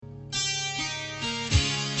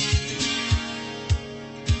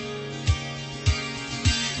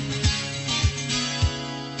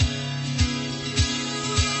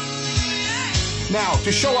Now,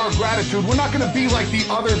 to show our gratitude, we're not going to be like the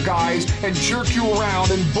other guys and jerk you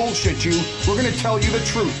around and bullshit you. We're going to tell you the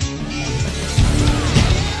truth.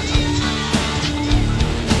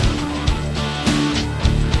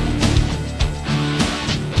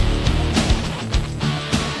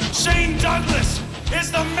 Shane Douglas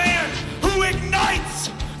is the man who ignites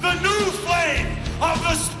the new flame of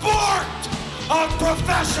the sport of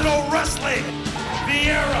professional wrestling. The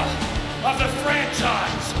era of the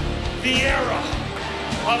franchise. The era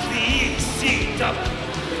of the ECW.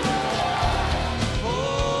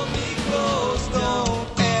 Oh, because don't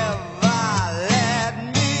ever let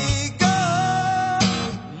me go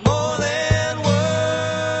more than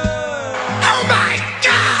words. Oh my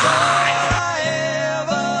God! I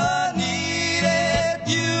ever needed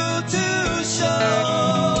you to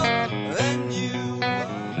show that you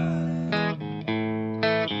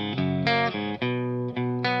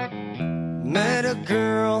met a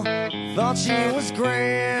girl, thought she was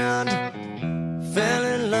grand, fell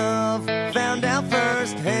in love, found out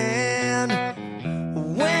firsthand,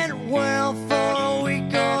 went well for a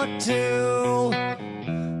week or two,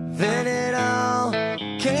 then it all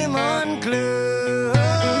came unglued.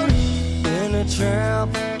 In a trap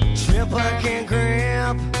I can't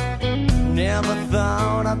grab, never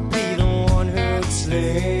thought I'd be the one who'd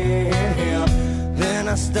slip. Then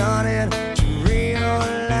I started to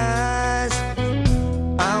realize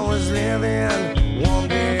I was living one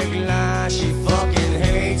big lie. She fucking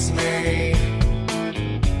hates me.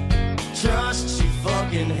 Trust, she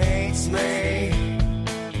fucking hates me.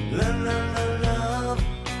 Love,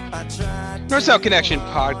 I tried. North South Connection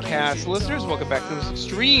podcast listeners, welcome back to this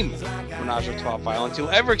extreme menage of 12 violence you'll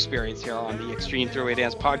ever experience here on the Extreme Throwaway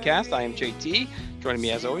Dance podcast. I am JT. Joining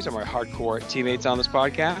me as always are my hardcore teammates on this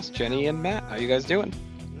podcast, Jenny and Matt. How you guys doing?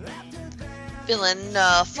 Feeling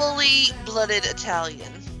fully blooded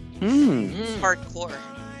Italian. Hardcore.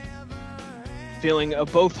 Feeling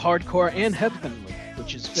both hardcore and heavenly,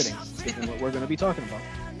 which is fitting, given what we're going to be talking about.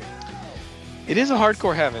 It is a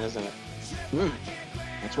hardcore heaven, isn't it?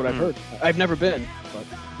 That's what I've heard. I've never been, but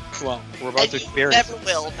Well, we're about to And you experience never it.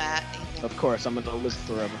 will, Matt. of course I'm going to live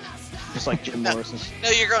forever, just like Jim Morrison. No,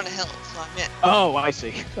 you're going to hell. So I meant. Oh, I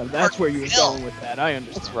see. That's where you were Hell. going with that. I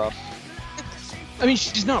understand. It's rough. I mean,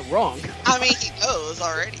 she's not wrong. I mean, he knows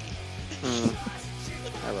already.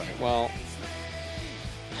 All right. Well,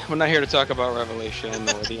 we're not here to talk about Revelation or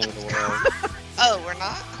the end of the world, Oh, we're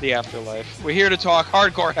not? the afterlife. We're here to talk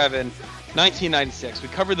Hardcore Heaven, 1996. We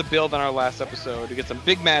covered the build on our last episode. We got some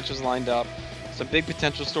big matches lined up, some big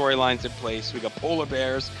potential storylines in place. We got polar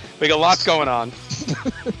bears. We got lots going on.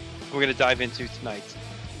 We're going to dive into tonight.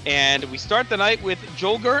 And we start the night with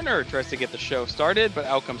Joel Gertner tries to get the show started, but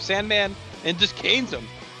out comes Sandman and just canes him.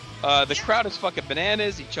 The crowd is fucking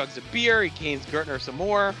bananas. He chugs a beer. He canes Gertner some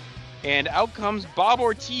more. And out comes Bob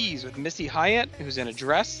Ortiz with Missy Hyatt, who's in a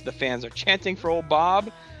dress. The fans are chanting for old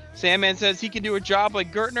Bob. Sandman says he can do a job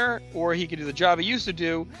like Gertner, or he can do the job he used to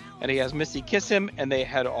do, and he has Missy kiss him, and they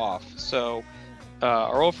head off. So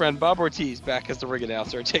our old friend Bob Ortiz, back as the ring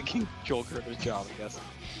announcer, taking Joel Gertner's job, I guess.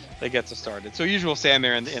 That gets us started. So usual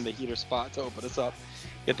Sandman in the heater spot to open us up,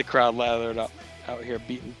 get the crowd lathered up out here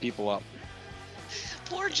beating people up.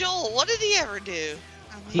 Poor Joel. What did he ever do?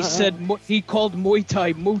 He said he called Muay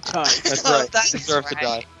Thai Muay Thai. That's Oh, right. that's Deserve to right.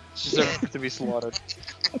 die. Deserve to be slaughtered.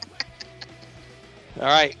 All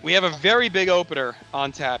right, we have a very big opener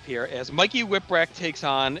on tap here as Mikey Whipwreck takes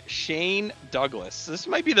on Shane Douglas. This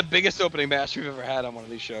might be the biggest opening match we've ever had on one of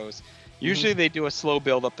these shows. Usually they do a slow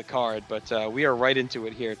build up the card, but we are right into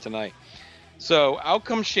it here tonight. So out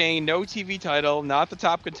comes Shane, no TV title, not the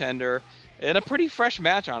top contender, and a pretty fresh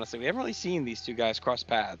match, honestly. We haven't really seen these two guys cross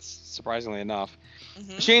paths, surprisingly enough.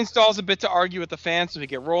 Shane stalls a bit to argue with the fans, so we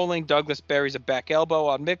get rolling. Douglas buries a back elbow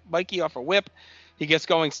on Mikey off a whip. He gets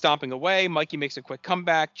going, stomping away. Mikey makes a quick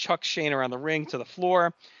comeback, chucks Shane around the ring to the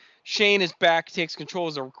floor. Shane is back, takes control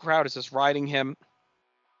as the crowd is just riding him.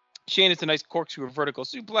 Shane hits a nice corkscrew vertical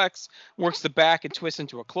suplex, works the back and twists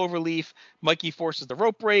into a clover leaf. Mikey forces the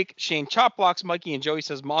rope break. Shane chop blocks Mikey, and Joey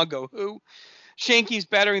says, Mongo who? Shane keeps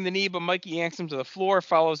battering the knee, but Mikey yanks him to the floor,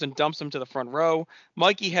 follows and dumps him to the front row.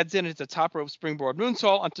 Mikey heads in and hits a top rope springboard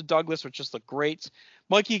moonsault onto Douglas, which just looked great.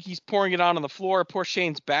 Mikey keeps pouring it on the floor. Poor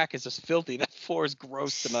Shane's back is just filthy. That floor is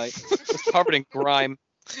gross tonight. It's covered in grime.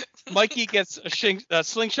 Mikey gets a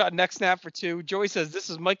slingshot neck snap for two. Joey says this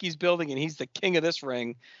is Mikey's building, and he's the king of this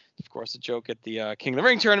ring. Of course, a joke at the King of the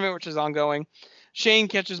Ring tournament, which is ongoing. Shane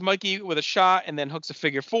catches Mikey with a shot and then hooks a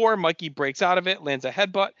figure four. Mikey breaks out of it, lands a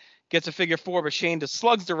headbutt, gets a figure four, but Shane just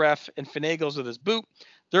slugs the ref and finagles with his boot.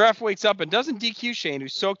 The ref wakes up and doesn't DQ Shane,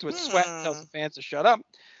 who's soaked with sweat, and tells the fans to shut up.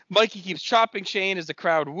 Mikey keeps chopping Shane as the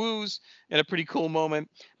crowd woos in a pretty cool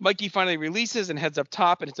moment. Mikey finally releases and heads up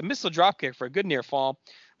top, and it's a missile dropkick for a good near fall.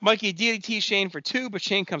 Mikey DDTs Shane for 2, but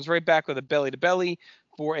Shane comes right back with a belly-to-belly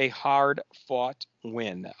for a hard-fought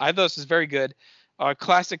win. I thought this was very good.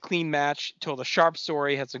 Classic clean match, told a sharp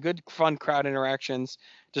story, had some good fun crowd interactions,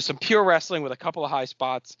 just some pure wrestling with a couple of high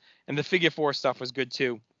spots, and the figure 4 stuff was good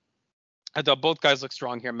too. I thought both guys look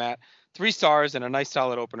strong here, Matt. 3 stars and a nice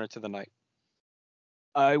solid opener to the night.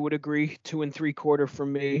 I would agree. 2 3/4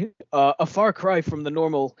 from me. A far cry from the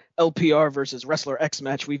normal LPR versus Wrestler X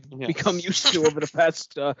match we've become used to over the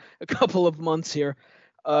past a couple of months here.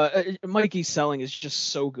 Mikey's selling is just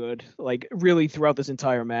so good, like really throughout this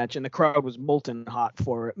entire match, and the crowd was molten hot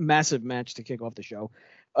for it. Massive match to kick off the show.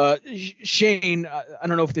 Shane, I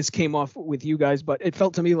don't know if this came off with you guys, but it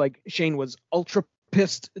felt to me like Shane was ultra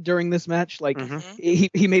pissed during this match. Like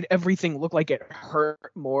he made everything look like it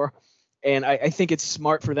hurt more. And I think it's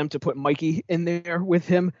smart for them to put Mikey in there with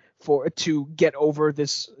him to get over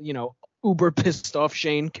this, uber pissed off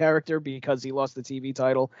Shane character because he lost the TV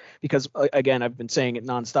title. Because again, I've been saying it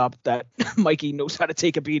nonstop that Mikey knows how to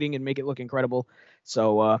take a beating and make it look incredible.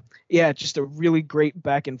 So just a really great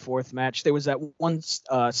back and forth match. There was that one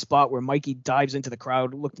spot where Mikey dives into the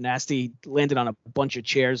crowd, looked nasty, landed on a bunch of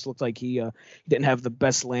chairs, looked like he didn't have the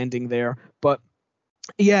best landing there, but.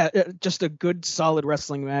 Yeah, just a good, solid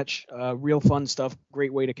wrestling match. Real fun stuff.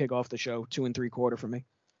 Great way to kick off the show. 2 3/4 for me.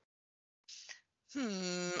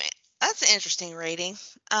 That's an interesting rating.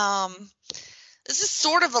 This is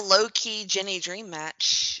sort of a low-key Jenny Dream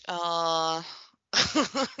match. Kind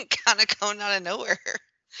of coming out of nowhere.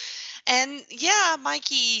 And yeah,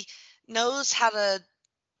 Mikey knows how to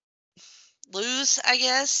lose, I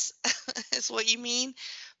guess, is what you mean.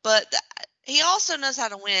 But he also knows how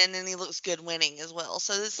to win, and he looks good winning as well.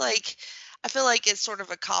 So it's like, I feel like it's sort of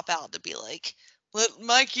a cop-out to be like, let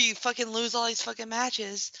Mikey fucking lose all these fucking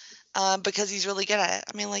matches because he's really good at it.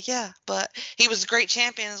 I mean, like, yeah, but he was a great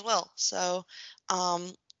champion as well. So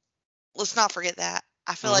let's not forget that.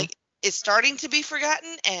 I feel like it's starting to be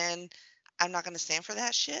forgotten, and I'm not going to stand for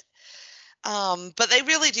that shit. But they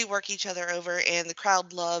really do work each other over, and the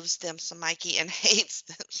crowd loves them some Mikey and hates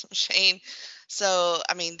them some Shane. So,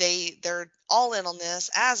 I mean, they're all in on this,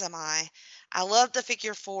 as am I. I love the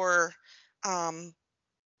figure 4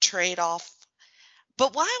 trade-off.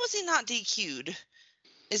 But why was he not DQ'd?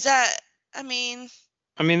 Is that, I mean,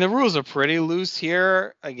 the rules are pretty loose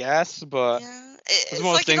here, I guess, but it's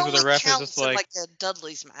one of like things where the ref is just like a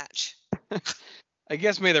Dudley's match. I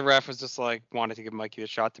guess maybe the ref was just like wanted to give Mikey a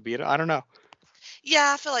shot to beat it. I don't know.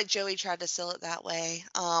 Yeah, I feel like Joey tried to sell it that way,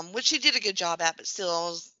 which he did a good job at, but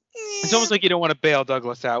still, it's almost like you don't want to bail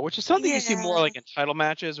Douglas out, which is something you see more like in title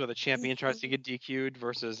matches where the champion tries to get DQ'd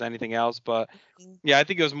versus anything else. But yeah, I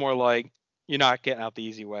think it was more like you're not getting out the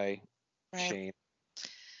easy way, right. Shane.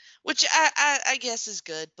 Which I guess is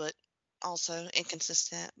good, but also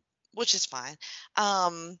inconsistent, which is fine.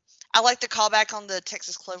 I like the callback on the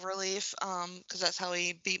Texas Cloverleaf because that's how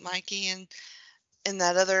he beat Mikey in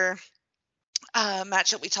that other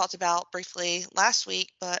match that we talked about briefly last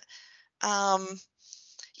week. But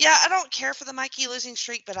yeah, I don't care for the Mikey losing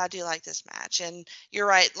streak, but I do like this match. And you're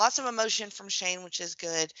right, lots of emotion from Shane, which is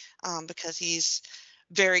good because he's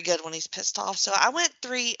very good when he's pissed off. So I went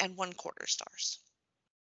 3 1/4 stars.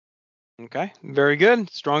 Okay, very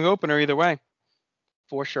good. Strong opener either way,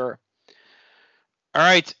 for sure. All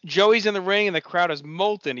right, Joey's in the ring and the crowd is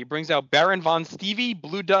molten. He brings out Baron Von Stevie,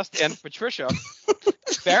 Blue Dust, and Patricia.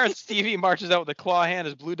 Baron Stevie marches out with a claw hand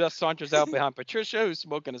as Blue Dust saunters out behind Patricia, who's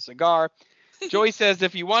smoking a cigar. Joey says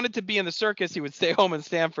if he wanted to be in the circus, he would stay home in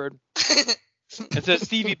Stamford. And says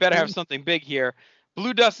Stevie better have something big here.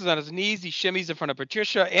 Blue Dust is on his knees. He shimmies in front of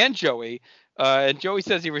Patricia and Joey. And Joey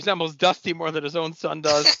says he resembles Dusty more than his own son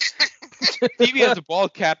does. Stevie has a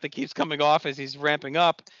bald cap that keeps coming off as he's ramping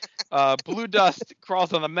up. Blue Dust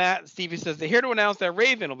crawls on the mat. Stevie says they're here to announce that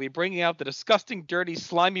Raven will be bringing out the disgusting, dirty,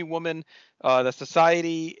 slimy woman that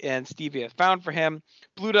society and Stevie have found for him.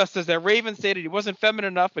 Blue Dust says that Raven stated he wasn't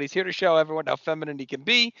feminine enough, but he's here to show everyone how feminine he can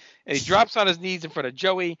be. And he drops on his knees in front of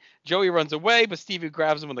Joey. Joey runs away, but Stevie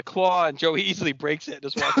grabs him with a claw, and Joey easily breaks it and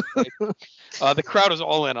just walks away. The crowd is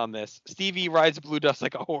all in on this. Stevie rides Blue Dust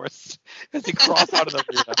like a horse as he crawls out of the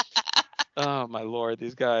arena. Oh, my Lord,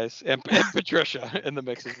 these guys. And Patricia in the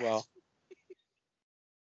mix as well.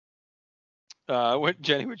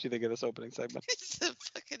 Jenny, what'd you think of this opening segment? It's a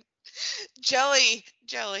fucking Joey.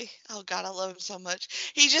 Oh, God, I love him so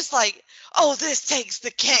much. He's just like, oh, this takes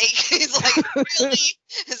the cake. He's like, really? Is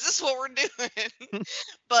this what we're doing?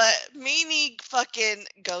 But Meanie fucking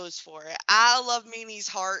goes for it. I love Meanie's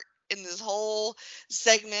heart in this whole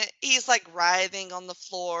segment. He's like writhing on the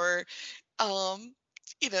floor,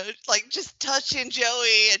 like just touching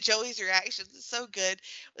Joey, and Joey's reactions is so good.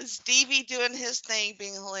 With Stevie doing his thing,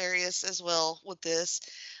 being hilarious as well with this.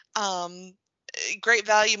 Great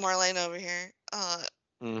value, Marlene over here.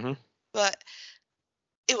 But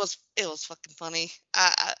it was fucking funny.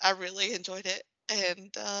 I really enjoyed it,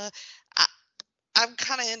 and I'm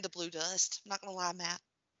kind of into Blue Dust. I'm not gonna lie, Matt.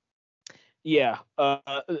 Yeah,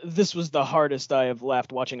 this was the hardest I have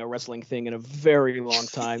laughed watching a wrestling thing in a very long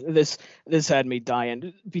time. This had me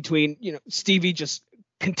dying. Between Stevie just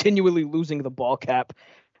continually losing the ball cap,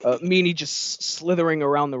 Meanie just slithering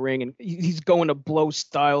around the ring, and he's going to blow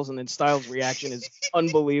Styles, and then Styles' reaction is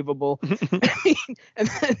unbelievable. And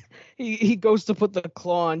then he goes to put the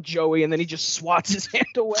claw on Joey, and then he just swats his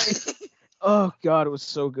hand away. Oh, God, it was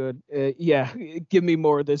so good. Yeah, give me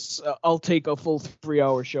more of this. I'll take a full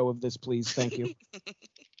 3-hour show of this, please. Thank you.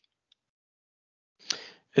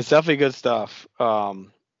 It's definitely good stuff,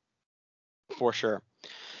 for sure.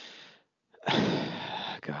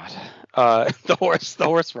 God. The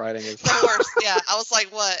horse riding is... The horse, yeah. I was like,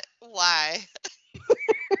 what? Why?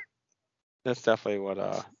 That's definitely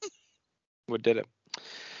what did it.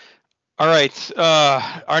 All right.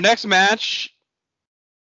 Our next match...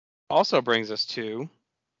 also brings us to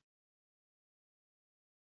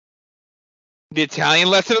the Italian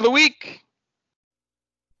lesson of the week.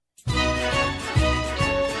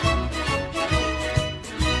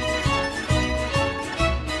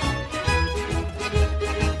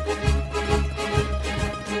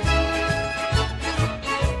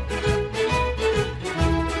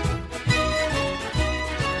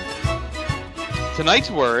 Tonight's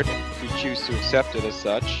word, if you choose to accept it as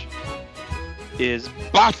such, is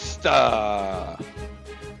basta.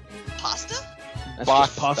 Pasta? That's Basta.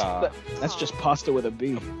 just pasta. That's just pasta with a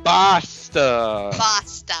B. Basta.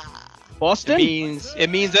 Basta. Boston? It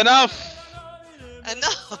means enough.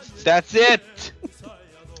 Enough. That's it.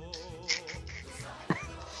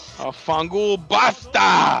 Fangul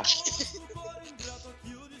basta.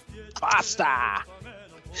 Pasta.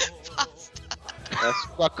 Pasta. That's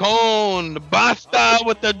Raccoon. Basta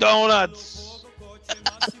with the donuts.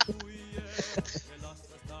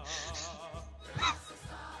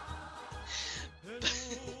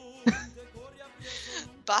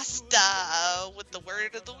 Basta with the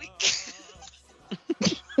word of the week.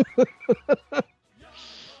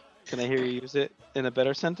 Can I hear you use it in a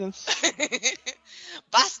better sentence?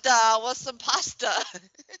 Basta with some pasta.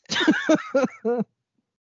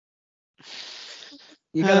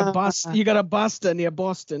 You got a Basta near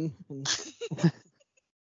Boston.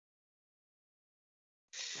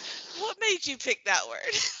 What made you pick that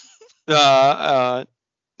word? I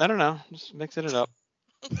don't know. Just mixing it up.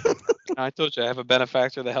 I told you I have a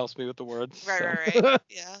benefactor that helps me with the words. Right.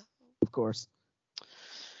 Yeah. Of course.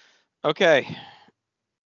 Okay.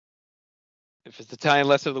 If it's the Italian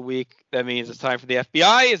lesson of the week, that means it's time for the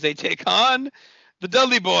FBI as they take on the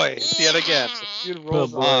Dudley Boys yet again. The feud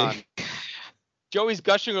rolls on. Joey's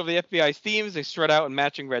gushing over the FBI's themes. They strut out in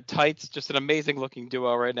matching red tights. Just an amazing looking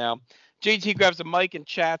duo right now. JT grabs a mic and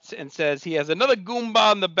chats and says he has another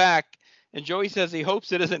Goomba in the back. And Joey says he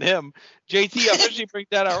hopes it isn't him. JT officially brings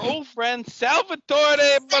out our old friend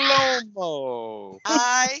Salvatore Balombo.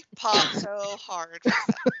 I popped so hard. Did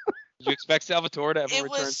you expect Salvatore to ever return?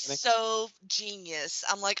 It was so genius.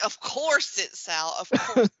 I'm like, of course it's Sal. Of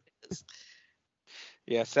course it is.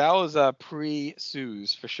 Yeah, Sal is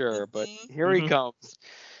pre-Suze for sure, but here he comes.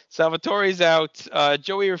 Salvatore's out.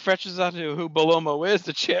 Joey refreshes on who Balombo is.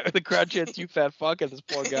 The crowd chants, "You fat fuck," at this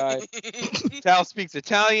poor guy. Sal speaks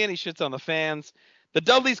Italian. He shits on the fans. The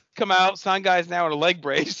Dudleys come out. Sign guy's now in a leg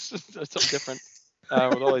brace. It's so different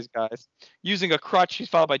with all these guys. Using a crutch. He's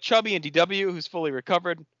followed by Chubby and DW, who's fully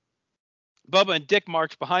recovered. Bubba and Dick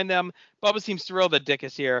march behind them. Bubba seems thrilled that Dick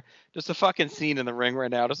is here. Just a fucking scene in the ring right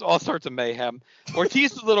now. Just all sorts of mayhem.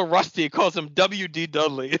 Ortiz is a little rusty. He calls him WD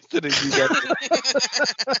Dudley instead of DW.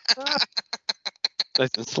 Nice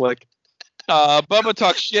and slick. Bubba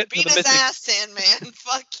talks shit Beat to the his missing... ass, Sandman.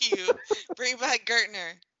 Fuck you. Bring back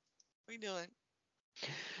Gertner. What are you doing?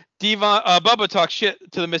 Bubba talks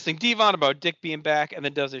shit to the missing Devon about Dick being back, and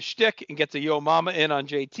then does his shtick and gets a yo mama in on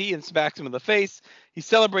JT and smacks him in the face. He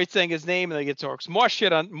celebrates saying his name, and then gets talks more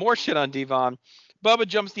shit on Devon. Bubba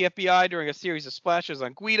jumps the FBI during a series of splashes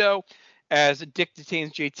on Guido as Dick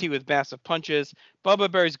detains JT with massive punches. Bubba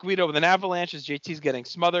buries Guido with an avalanche as JT's getting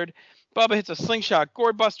smothered. Bubba hits a slingshot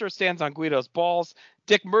gourd buster, stands on Guido's balls.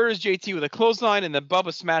 Dick murders JT with a clothesline, and then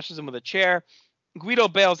Bubba smashes him with a chair. Guido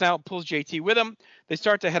bails out and pulls JT with him. They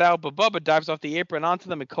start to head out, but Bubba dives off the apron onto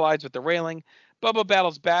them and collides with the railing. Bubba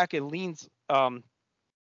battles back and leans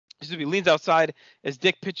He leans outside as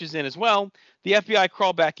Dick pitches in as well. The FBI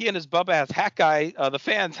crawl back in as Bubba has hat guy, the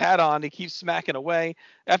fan's hat on. He keeps smacking away.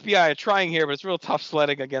 FBI are trying here, but it's real tough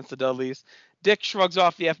sledding against the Dudleys. Dick shrugs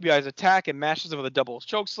off the FBI's attack and mashes him with a double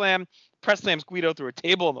choke slam. Press slams Guido through a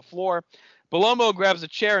table on the floor. Belomo grabs a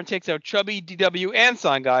chair and takes out Chubby, DW, and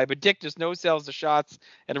Son Guy, but Dick just no-sells the shots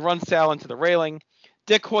and runs Sal into the railing.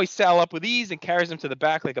 Dick hoists Sal up with ease and carries him to the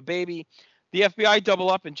back like a baby. The FBI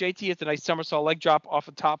double up, and JT hits a nice somersault leg drop off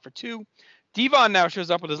the top for 2. Devon now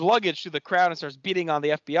shows up with his luggage through the crowd and starts beating on the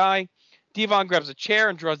FBI. Devon grabs a chair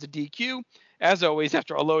and draws the DQ, as always,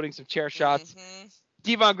 after unloading some chair shots. Mm-hmm.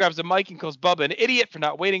 Devon grabs a mic and calls Bubba an idiot for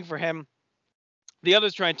not waiting for him. The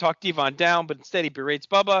others try and talk Devon down, but instead he berates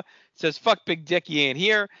Bubba, says, "Fuck Big Dick, he ain't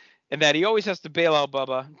here," and that he always has to bail out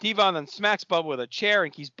Bubba. Devon then smacks Bubba with a chair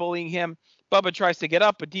and keeps bullying him. Bubba tries to get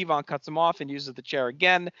up, but Devon cuts him off and uses the chair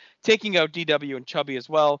again, taking out DW and Chubby as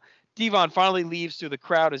well. Devon finally leaves through the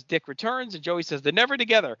crowd as Dick returns, and Joey says they're never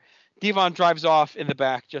together. Devon drives off in the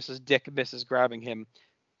back just as Dick misses grabbing him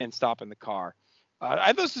and stopping the car.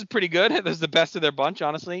 I thought this is pretty good. This is the best of their bunch,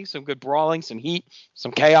 honestly. Some good brawling, some heat,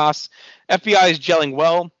 some chaos. FBI is gelling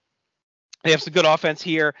well. They have some good offense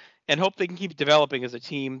here and hope they can keep developing as a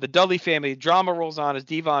team. The Dudley family drama rolls on as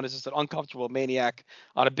Devon is just an uncomfortable maniac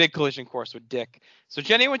on a big collision course with Dick. So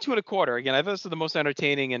Jenny went 2 1/4. Again, I thought this is the most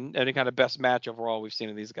entertaining and kind of best match overall we've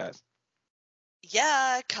seen of these guys.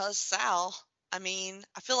 Yeah, cause Sal. I mean,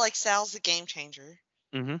 I feel like Sal's the game changer.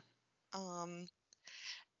 Mm-hmm.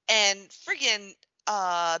 And friggin'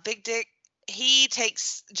 Big Dick, he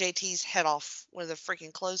takes JT's head off with a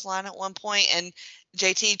freaking clothesline at one point, and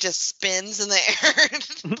JT just spins in the air.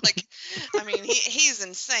 Like, I mean, he's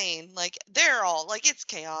insane. Like, they're all like, it's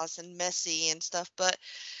chaos and messy and stuff, but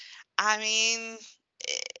I mean,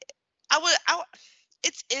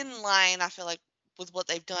 it's in line, I feel like, with what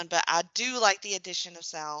they've done, but I do like the addition of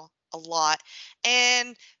Sal a lot,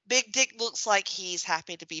 and Big Dick looks like he's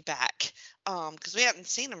happy to be back, because we haven't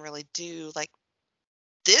seen him really do like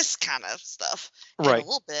this kind of stuff in a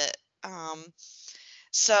little bit.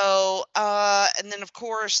 So and then of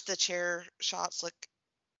course the chair shots look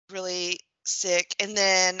really sick, and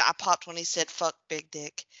then I popped when he said "fuck Big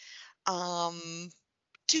Dick." 2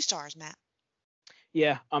 stars, Matt.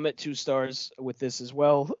 Yeah, I'm at 2 stars with this as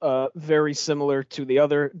well. Very similar to the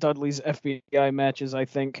other Dudley's FBI matches, I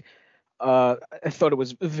think. I thought it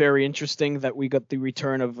was very interesting that we got the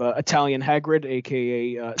return of Italian Hagrid,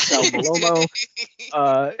 aka Sal Malomo.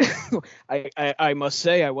 I must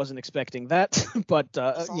say I wasn't expecting that, but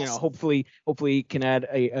awesome. You know, hopefully he can add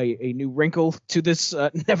a new wrinkle to this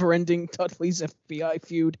never-ending Dudley's FBI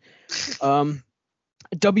feud.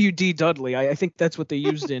 WD Dudley, I think that's what they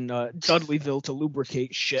used in Dudleyville to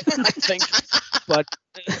lubricate shit, I think. But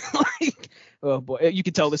like, oh boy, you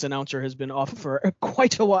can tell this announcer has been off for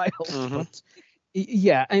quite a while. Mm-hmm. But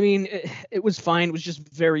yeah, I mean, it was fine. It was just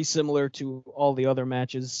very similar to all the other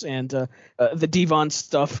matches, and the Devon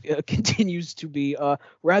stuff continues to be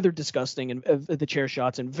rather disgusting, and the chair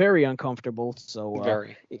shots, and very uncomfortable. So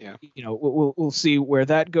you know, we'll see where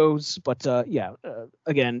that goes. But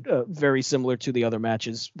again, very similar to the other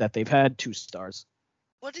matches that they've had. 2 stars.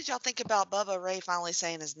 What did y'all think about Bubba Ray finally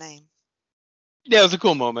saying his name? Yeah, it was a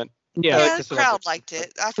cool moment. Yeah, the crowd liked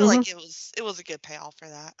it. I feel like it was a good payoff for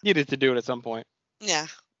that. Needed to do it at some point. Yeah.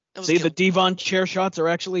 See, the Devon chair shots are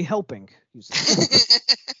actually helping.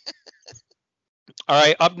 All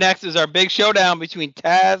right, up next is our big showdown between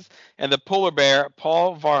Taz and the polar bear,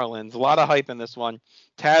 Paul Varelans. A lot of hype in this one.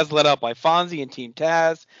 Taz led out by Fonzie and Team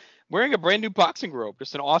Taz, wearing a brand new boxing robe.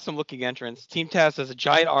 Just an awesome looking entrance. Team Taz has a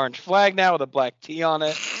giant orange flag now with a black T on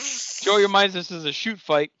it. Joey reminds us this is a shoot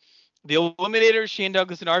fight. The Eliminators, Shane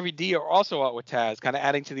Douglas and RVD are also out with Taz, kind of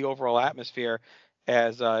adding to the overall atmosphere,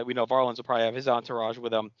 as we know Varelans will probably have his entourage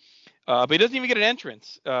with him. But he doesn't even get an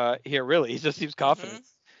entrance here, really. He just seems confident.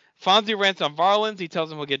 Fonzie rants on Varelans. He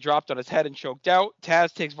tells him he'll get dropped on his head and choked out.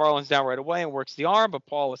 Taz takes Varelans down right away and works the arm, but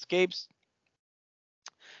Paul escapes.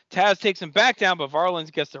 Taz takes him back down, but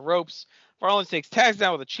Varelans gets the ropes. Varelans takes Taz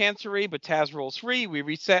down with a chancery, but Taz rolls free. We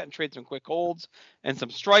reset and trade some quick holds and some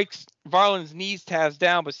strikes. Varelans knees Taz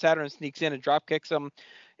down, but Saturn sneaks in and drop kicks him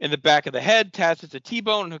in the back of the head. Taz hits a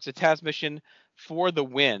T-bone and hooks a Taz mission for the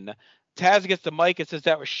win. Taz gets the mic and says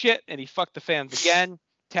that was shit, and he fucked the fans again.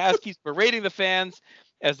 Taz keeps berating the fans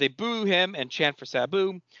as they boo him and chant for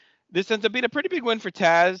Sabu. This ends up being a pretty big win for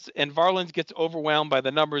Taz, and Varelans gets overwhelmed by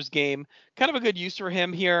the numbers game. Kind of a good use for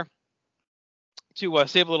him here to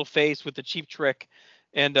save a little face with the cheap trick,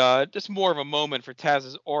 and just more of a moment for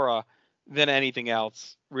Taz's aura than anything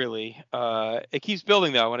else, really. It keeps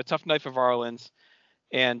building, though, and a tough night for Varelans.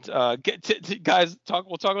 And guys,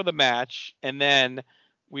 we'll talk about the match, and then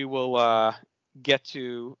we will get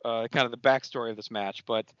to kind of the backstory of this match.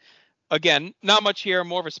 But again, not much here,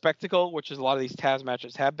 more of a spectacle, which is a lot of these Taz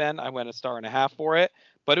matches have been. I went 1.5 stars for it,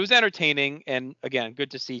 but it was entertaining, and again,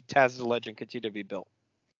 good to see Taz as a legend continue to be built.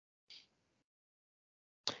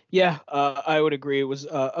 Yeah, I would agree. It was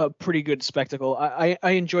a pretty good spectacle. I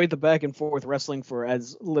enjoyed the back and forth wrestling for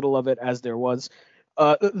as little of it as there was.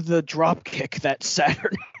 The drop kick that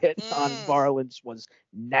Saturn hit on Varelans was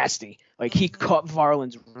nasty. Like, he caught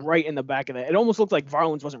Varelans right in the back of that. It almost looked like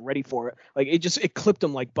Varelans wasn't ready for it. Like, it clipped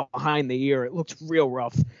him like behind the ear. It looked real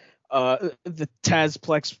rough. The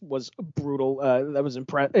Tazplex was brutal. That was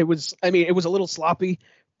impressive. It was a little sloppy,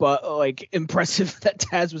 but like impressive that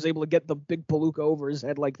Taz was able to get the big palooka over his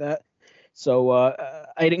head like that. So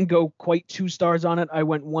I didn't go quite 2 stars on it. I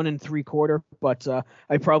went 1 3/4, but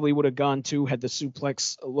I probably would have gone 2 had the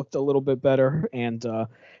suplex looked a little bit better. And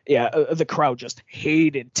the crowd just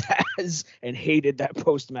hated Taz and hated that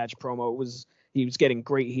post-match promo. He was getting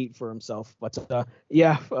great heat for himself. But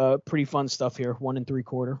pretty fun stuff here. 1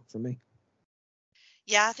 3/4 for me.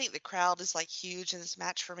 Yeah, I think the crowd is like huge in this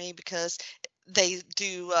match for me because they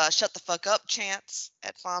do shut the fuck up chants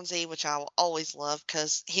at Fonzie, which I will always love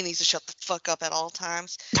because he needs to shut the fuck up at all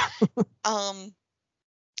times. Taz,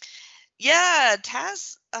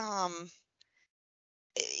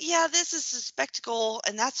 this is a spectacle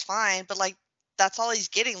and that's fine, but like that's all he's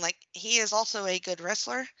getting. Like, he is also a good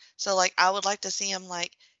wrestler, so like I would like to see him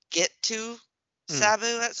like get to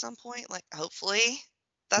Sabu at some point. Like, hopefully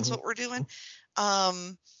that's what we're doing.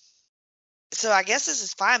 So I guess this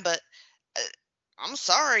is fine, but I'm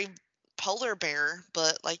sorry, Polar Bear,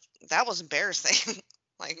 but like that was embarrassing.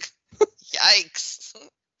 Like, yikes.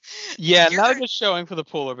 Yeah, not a good showing for the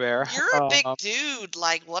Polar Bear. You're a big dude.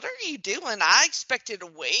 Like, what are you doing? I expected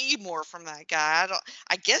way more from that guy.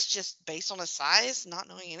 I guess just based on his size, not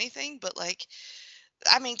knowing anything, but like,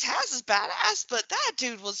 I mean, Taz is badass, but that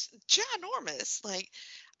dude was ginormous. Like,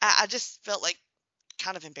 I just felt like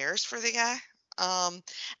kind of embarrassed for the guy.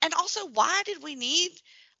 And also, why did we need,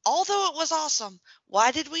 although it was awesome,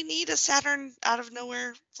 why did we need a Saturn out of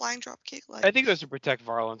nowhere flying drop kick? Like, I think it was to protect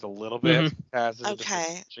Varelans a little bit. Taz is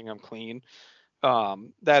okay, pushing him clean.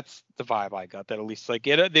 That's the vibe I got. That at least like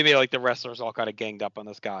they made like the wrestlers all kind of ganged up on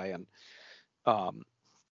this guy and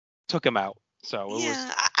took him out. So it was.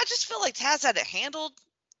 I just feel like Taz had it handled.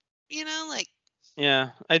 You know, like. Yeah,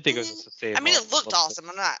 I think it was just a save. I mean, it looked awesome.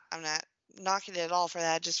 I'm not knocking it at all for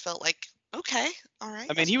that. I just felt like, okay, all right.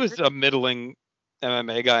 I mean, he was a middling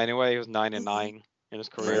MMA guy anyway. He was 9-9 in his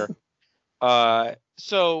career.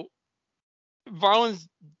 So Varelans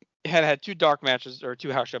had 2 dark matches or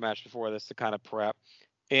 2 house show matches before this to kind of prep.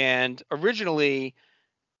 And originally,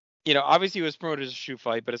 obviously he was promoted as a shoot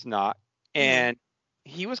fight, but it's not. And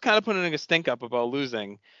he was kind of putting a stink up about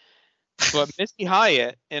losing. But Missy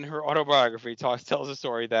Hyatt, in her autobiography, tells a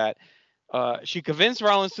story that she convinced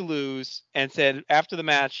Rollins to lose and said after the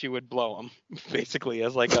match she would blow him, basically,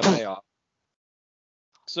 as like a payoff.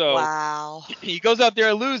 So wow. He goes out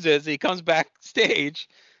there and loses. He comes backstage,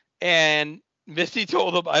 and Missy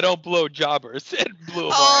told him, "I don't blow jobbers," and blew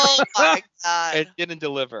him Oh my god! And didn't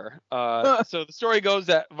deliver. So the story goes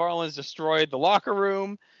that Varelans destroyed the locker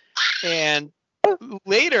room, and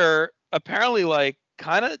later, apparently, like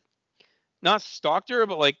kind of not stalked her,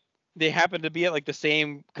 but like they happened to be at like the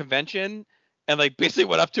same convention and like basically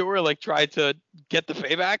went up to her, like tried to get the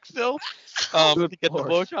payback still, to get the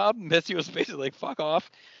blowjob. Missy was basically like, fuck off.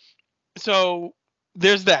 So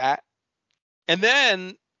there's that. And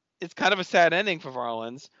then it's kind of a sad ending for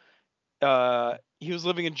Varelans. He was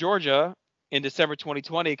living in Georgia in December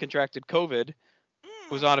 2020, contracted COVID,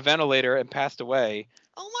 was on a ventilator and passed away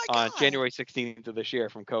on January 16th of this year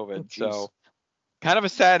from COVID. So kind of a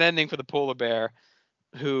sad ending for the Polar Bear,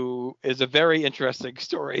 who is a very interesting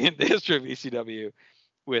story in the history of ECW,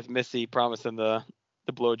 with Missy promising the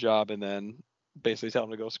blowjob and then basically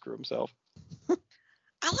telling him to go screw himself. I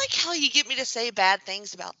like how you get me to say bad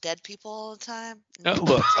things about dead people all the time.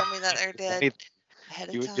 Look, tell me that they're dead ahead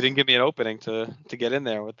of you time. didn't give me an opening to get in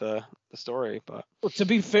there with the story, but well, to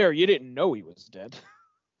be fair, you didn't know he was dead.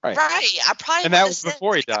 Right. I probably. And that was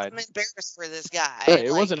before he died. I'm embarrassed for this guy. Right,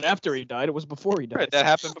 it wasn't after he died. It was before he died. Right, that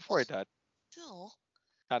happened before he died. Still.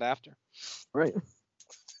 Not after. Right.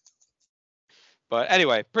 But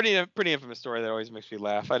anyway, pretty infamous story that always makes me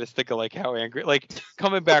laugh. I just think of like how angry, like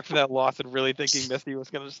coming back from that loss and really thinking Missy was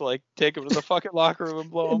gonna just like take him to the fucking locker room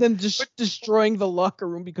and blow him. And then just destroying the locker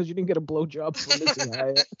room because you didn't get a blowjob from Missy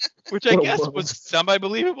Hyatt. Which I guess was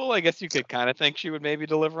semi-believable. I guess you could kind of think she would maybe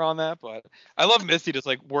deliver on that, but I love Missy just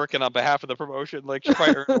like working on behalf of the promotion. Like she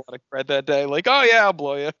probably earned a lot of cred that day. Like, oh yeah, I'll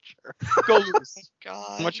blow you. Sure. Go lose.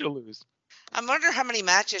 God. I want you to lose. I wonder how many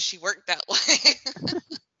matches she worked that way.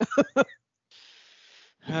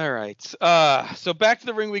 All right. So back to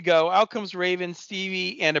the ring we go. Out comes Raven,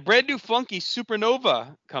 Stevie, and a brand new funky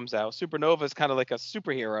Supernova comes out. Supernova is kind of like a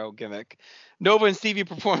superhero gimmick. Nova and Stevie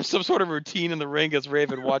perform some sort of routine in the ring as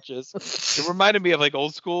Raven watches. It reminded me of like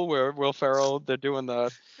old school where Will Ferrell, they're doing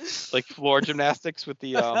the like floor gymnastics with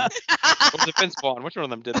the what was it, Vince Vaughn? Which one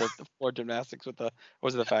of them did the floor gymnastics with the, or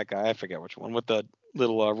was it the fat guy? I forget which one, with the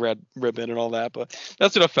little red ribbon and all that, but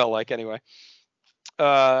that's what it felt like anyway.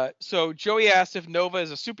 So Joey asks if Nova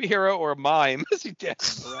is a superhero or a mime as he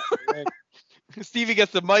dances around the ring. Stevie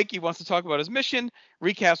gets the mic. He wants to talk about his mission,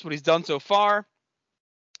 recaps what he's done so far,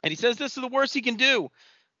 and he says this is the worst he can do.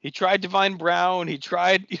 He tried Divine Brown. He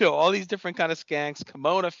tried, all these different kind of skanks.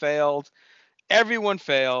 Kimona failed. Everyone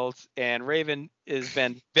failed, and Raven has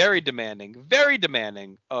been very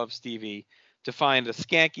demanding of Stevie to find the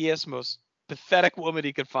skankiest, most pathetic woman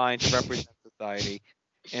he could find to represent society.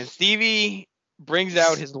 And Stevie brings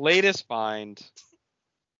out his latest find.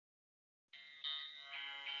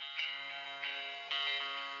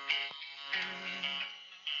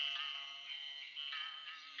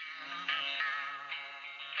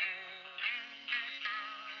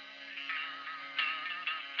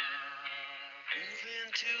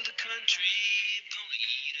 Moving to the country, gonna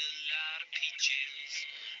eat a lot of peaches.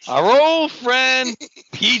 Our old friend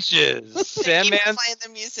Peaches, Keep playing the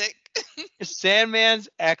music. Sandman's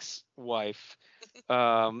ex-wife,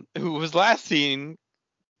 who was last seen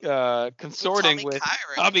consorting with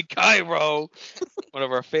Tommy Cairo, one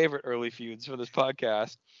of our favorite early feuds for this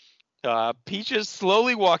podcast. Peaches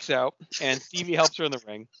slowly walks out, and Stevie helps her in the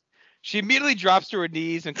ring. She immediately drops to her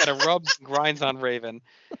knees and kind of rubs and grinds on Raven.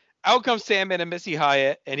 Out comes Sandman and Missy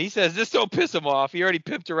Hyatt, and he says this don't piss him off. He already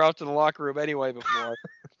pimped her out to the locker room anyway before.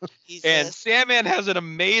 And Sandman has an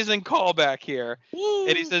amazing callback here. Woo.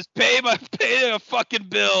 And he says, pay the fucking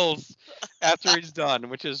bills after he's done,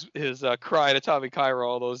 which is his cry to Tommy Cairo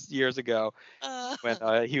all those years ago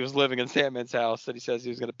when he was living in Sandman's house, and he says he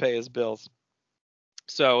was going to pay his bills.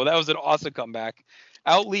 So that was an awesome comeback.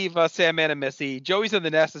 Out leave Sandman and Missy. Joey's in the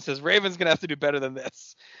nest and says Raven's going to have to do better than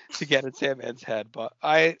this to get in Sandman's head. But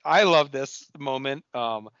I love this moment.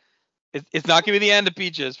 It's not going to be the end of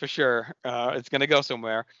Peaches for sure. It's going to go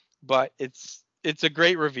somewhere. But it's a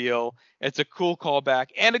great reveal. It's a cool callback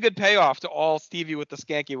and a good payoff to all Stevie with the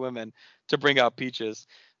skanky women to bring out Peaches.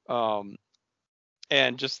 And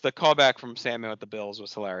just the callback from Sandman with the bills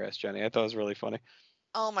was hilarious, Jenny. I thought it was really funny.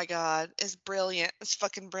 Oh my God, it's brilliant. It's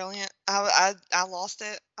fucking brilliant. I lost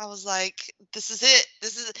it. I was like, this is it.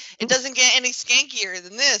 It doesn't get any skankier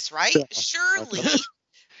than this, right? Surely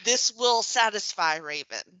this will satisfy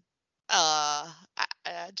Raven. I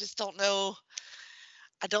just don't know.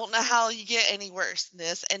 I don't know how you get any worse than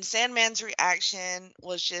this. And Sandman's reaction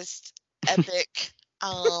was just epic.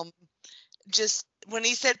 Just when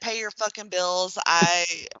he said pay your fucking bills,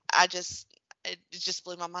 it just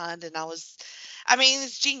blew my mind, and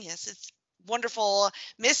it's genius. It's wonderful.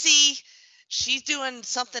 Missy, she's doing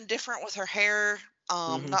something different with her hair.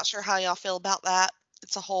 Not sure how y'all feel about that.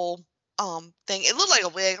 It's a whole thing. It looked like a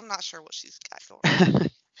wig. I'm not sure what she's got going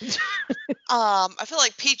on. I feel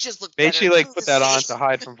like Peaches look better. Maybe she put that on to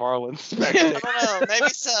hide from Varelans. I don't know. Maybe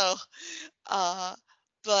so.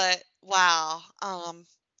 But wow.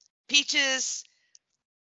 Peaches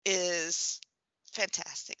is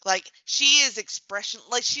fantastic. Like, she is expression,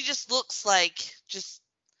 like, she just looks like just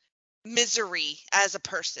misery as a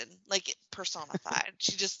person, like personified.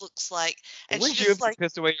 She just looks like, and she just like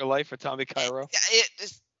pissed away your life for Tommy Cairo.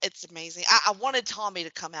 It's amazing. I wanted Tommy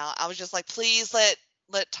to come out. I was just like, please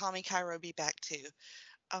let Tommy Cairo be back too.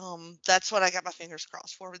 That's what I got my fingers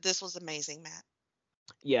crossed for. But this was amazing, Matt.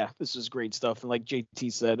 Yeah, this is great stuff. And like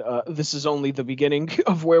JT said, this is only the beginning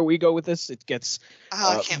of where we go with this. It gets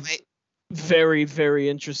I can't wait. Very, very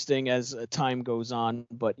interesting as time goes on.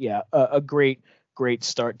 But yeah, a great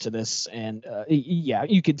start to this. And yeah,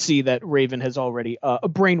 you can see that Raven has already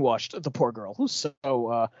brainwashed the poor girl.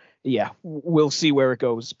 So yeah, we'll see where it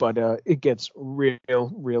goes. But it gets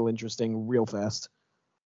real interesting real fast.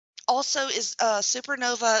 Also, is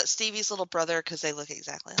Supernova Stevie's little brother? Because they look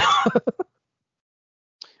exactly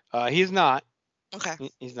alike. He's not. Okay.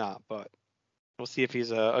 He's not, but we'll see if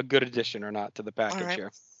he's a good addition or not to the package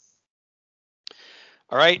here.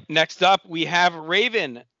 All right, next up, we have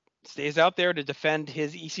Raven. Stays out there to defend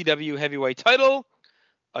his ECW heavyweight title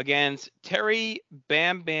against Terry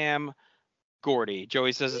Bam Bam Gordy.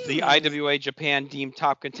 Joey says it's the IWA Japan deemed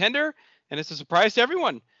top contender, and it's a surprise to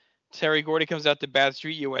everyone. Terry Gordy comes out to Bad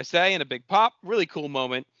Street USA in a big pop. Really cool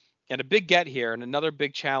moment, and a big get here, and another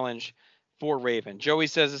big challenge for Raven. Joey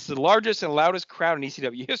says this is the largest and loudest crowd in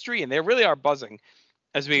ECW history, and they really are buzzing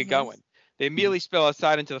as we get going. They immediately spill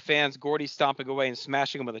outside into the fans. Gordy stomping away and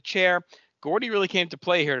smashing him with a chair. Gordy really came to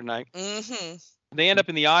play here tonight. They end up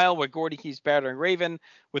in the aisle where Gordy keeps battering Raven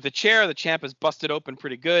with a chair. The champ is busted open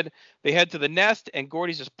pretty good. They head to the nest, and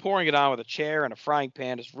Gordy's just pouring it on with a chair and a frying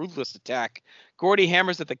pan. Just ruthless attack. Gordy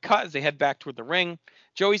hammers at the cut as they head back toward the ring.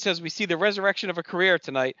 Joey says we see the resurrection of a career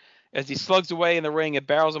tonight as he slugs away in the ring and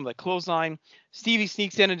barrels him with a clothesline. Stevie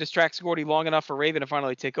sneaks in and distracts Gordy long enough for Raven to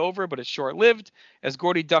finally take over, but it's short-lived as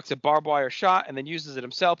Gordy ducks a barbed wire shot and then uses it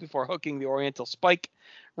himself before hooking the Oriental Spike.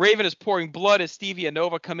 Raven is pouring blood as Stevie and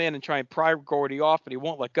Nova come in and try and pry Gordy off, but he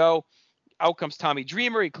won't let go. Out comes Tommy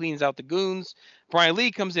Dreamer. He cleans out the goons. Brian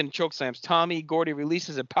Lee comes in and chokeslams Tommy. Gordy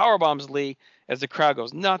releases and powerbombs Lee as the crowd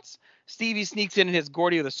goes nuts. Stevie sneaks in and hits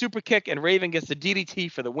Gordy with a super kick, and Raven gets the DDT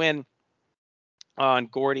for the win on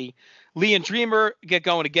Gordy. Lee and Dreamer get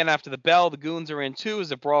going again after the bell. The goons are in too as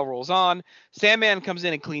the brawl rolls on. Sandman comes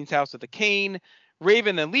in and cleans house with a cane.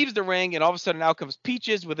 Raven then leaves the ring, and all of a sudden out comes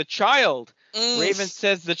Peaches with a child. Raven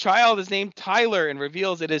says the child is named Tyler and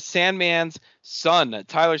reveals it is Sandman's son.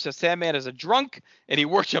 Tyler says Sandman is a drunk, and he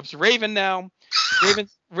worships Raven now.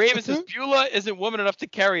 Raven says Beulah isn't woman enough to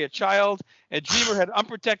carry a child, and Dreamer had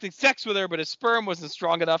unprotected sex with her, but his sperm wasn't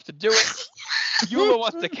strong enough to do it. Beulah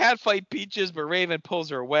wants to catfight Peaches, but Raven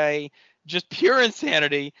pulls her away. Just pure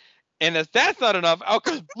insanity. And as that's not enough, out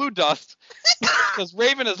comes Blue Dust because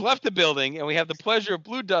Raven has left the building, and we have the pleasure of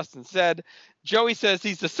Blue Dust instead. Joey says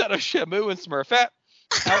he's the son of Shamu and Smurfette.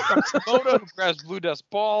 Out comes Moto, who grabs Blue Dust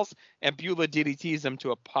balls, and Beulah DDTs him to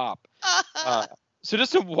a pop. So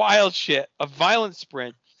just some wild shit, a violent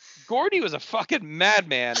sprint. Gordy was a fucking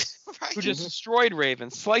madman who just destroyed Raven,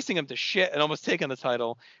 slicing him to shit and almost taking the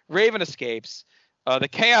title. Raven escapes. The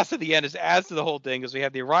chaos at the end adds to the whole thing as we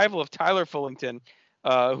have the arrival of Tyler Fullington,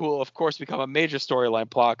 who will, of course, become a major storyline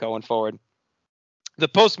plot going forward. The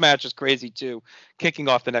post-match is crazy, too, kicking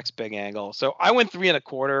off the next big angle. So I went 3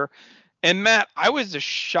 1/4. And, Matt, I was just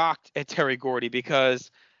shocked at Terry Gordy because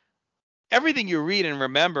everything you read and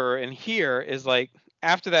remember and hear is, like,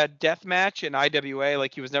 after that death match in IWA,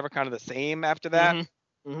 like, he was never kind of the same after that.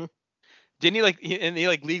 Didn't he, like, he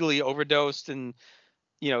legally overdosed and,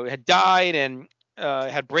 you know, had died and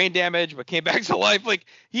had brain damage but came back to life. Like,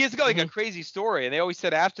 he has got like a crazy story, and they always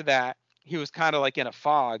said after that he was kind of like in a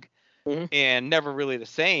fog and never really the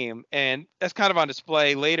same, and that's kind of on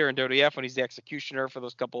display later in WWF when he's the executioner for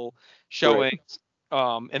those couple showings.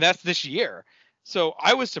 And that's this year. So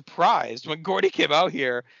I was surprised when Gordy came out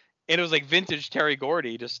here and it was like vintage Terry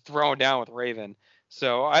Gordy just thrown down with Raven.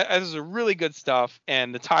 So this is a really good stuff,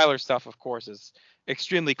 and the Tyler stuff, of course, is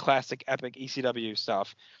extremely classic epic ECW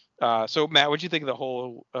stuff. So, Matt, what'd you think of the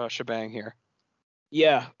whole shebang here?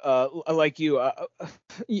 Yeah, like you,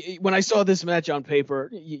 when I saw this match on paper,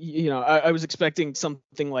 I was expecting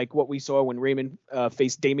something like what we saw when Raymond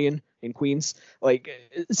faced Damien in Queens, like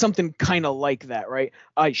something kind of like that, right?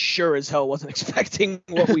 I sure as hell wasn't expecting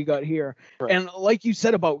what we got here. Right. And like you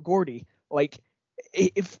said about Gordy, like,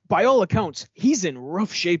 if by all accounts he's in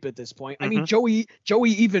rough shape at this point. I mean, Joey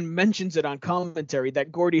even mentions it on commentary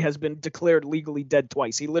that Gordy has been declared legally dead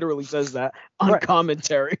twice. He literally says that on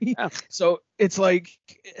commentary. Yeah. So it's like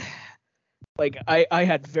I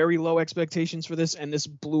had very low expectations for this, and this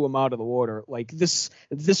blew him out of the water. Like this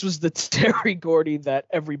was the Terry Gordy that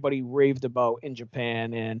everybody raved about in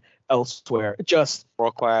Japan and elsewhere. Just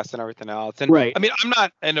world class and everything else. And I mean, I'm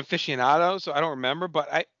not an aficionado, so I don't remember,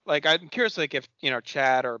 but I'm curious, like, if, you know,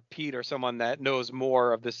 Chad or Pete or someone that knows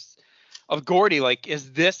more of this, of Gordy, like,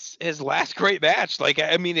 is this his last great match? Like,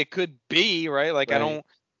 I mean, it could be, right? Like, I don't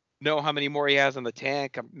know how many more he has in the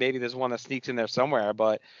tank. Maybe there's one that sneaks in there somewhere,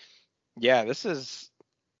 but yeah, this is,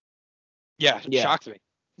 shocked me.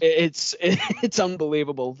 It's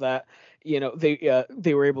unbelievable that, you know,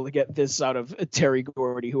 they were able to get this out of Terry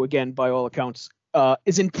Gordy, who, again, by all accounts,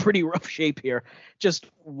 is in pretty rough shape here. Just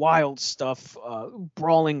wild stuff,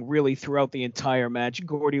 brawling really throughout the entire match.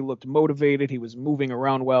 Gordy looked motivated. He was moving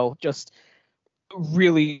around well. Just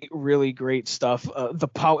really, really great stuff. The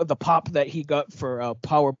pop that he got for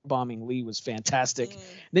power bombing Lee was fantastic.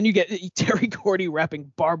 Then you get Terry Gordy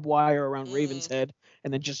wrapping barbed wire around Raven's head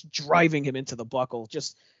and then just driving him into the buckle.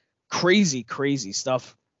 Just crazy, crazy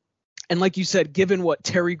stuff. And like you said, given what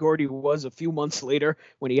Terry Gordy was a few months later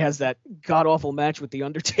when he has that god-awful match with The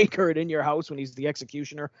Undertaker at In Your House when he's the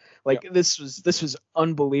executioner, like this was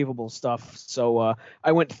unbelievable stuff. So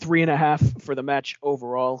I went 3.5 for the match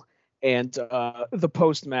overall. And the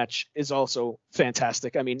post match is also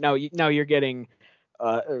fantastic. I mean, now you're getting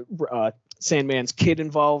Sandman's kid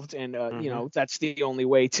involved, and Mm-hmm. you know, that's the only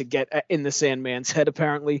way to get in the Sandman's head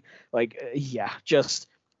apparently. Like yeah, just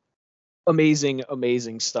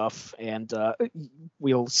amazing stuff, and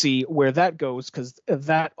we'll see where that goes, because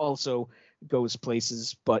that also goes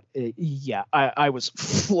places. But yeah, I was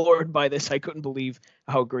floored by this. I couldn't believe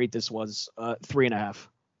how great this was. 3.5.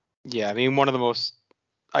 Yeah, I mean, one of the most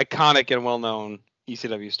iconic and well-known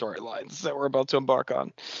ECW storylines that we're about to embark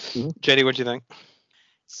on. Mhm. JD, what'd you think?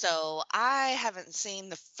 So I haven't seen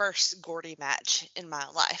the first Gordy match in my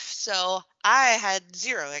life, so I had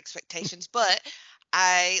zero expectations. But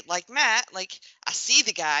I, like Matt, like I see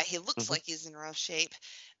the guy, he looks Mhm. like he's in rough shape,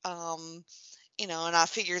 you know, and I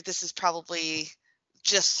figured this is probably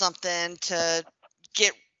just something to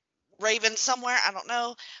get Raven somewhere. I don't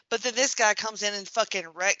know. But then this guy comes in and fucking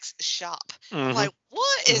wrecks shop. I'm Mhm. like,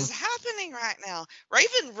 what is happening right now?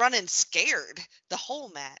 Raven running scared the whole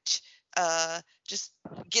match. Just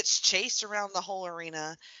gets chased around the whole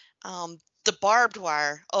arena. The barbed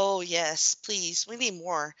wire. Oh yes, please. We need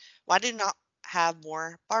more. Why do not have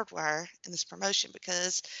more barbed wire in this promotion?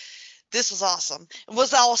 Because this was awesome. It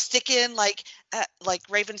was all sticking like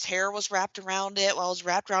Raven's hair was wrapped around it while it was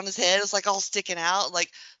wrapped around his head. It was like all sticking out,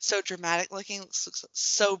 like so dramatic looking,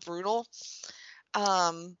 so brutal.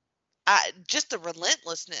 Just the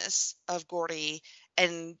relentlessness of Gordy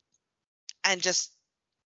and just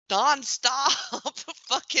nonstop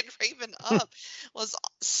fucking Raven up was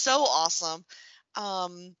so awesome.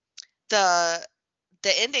 The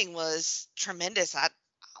the ending was tremendous. I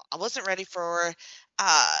wasn't ready for.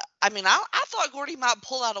 I mean, I thought Gordy might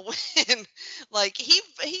pull out a win. Like he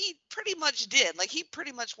pretty much did. Like he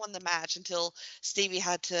pretty much won the match until Stevie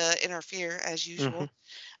had to interfere as usual.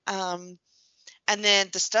 And then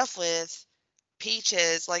the stuff with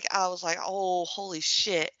Peaches, like I was like, oh holy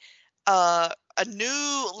shit. A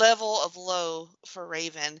new level of low for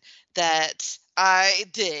Raven that I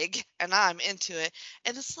dig and I'm into it.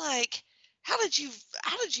 And it's like, how did you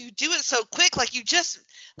do it so quick? Like you just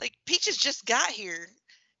like Peaches just got here.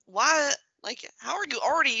 Why, like how are you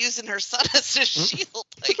already using her son as a shield?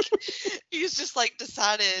 Like he's just like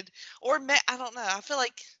decided, or I don't know. I feel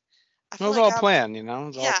like It was all planned, you know. It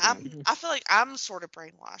was all yeah, planned. I feel like I'm sort of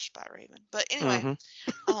brainwashed by Raven. But anyway,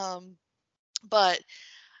 Mhm. but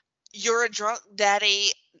You're a Drunk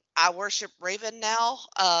Daddy, I Worship Raven Now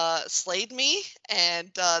slayed me, and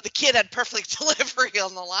the kid had perfect delivery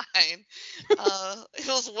on the line. It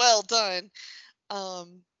was well done.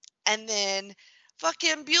 And then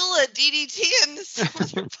fucking Beulah DDT and this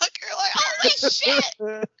motherfucker, like, holy shit!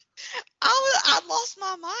 I lost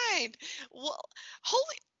my mind. Well,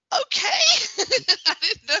 holy, okay. I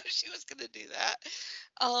didn't know she was gonna do that.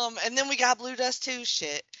 And then we got Blue Dust too.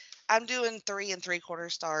 Shit, I'm doing 3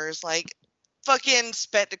 3/4 stars. Like, fucking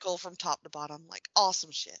spectacle from top to bottom. Like,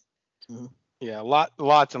 awesome shit. Yeah,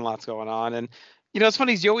 lots and lots going on, and you know, it's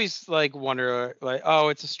funny is you always like wonder like, oh,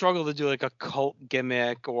 it's a struggle to do like a cult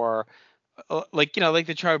gimmick or like, you know, like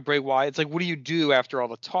they try to Bray Wyatt. It's like, what do you do after all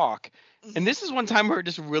the talk? And this is one time where it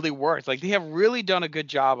just really worked. Like they have really done a good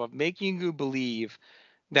job of making you believe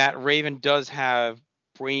that Raven does have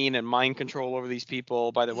brain and mind control over these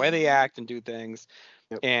people by the way they act and do things.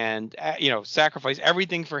 And you know, sacrifice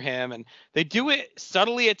everything for him, and they do it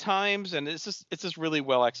subtly at times, and it's just really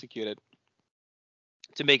well executed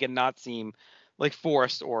to make it not seem like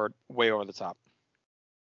forced or way over the top.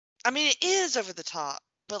 I mean, it is over the top,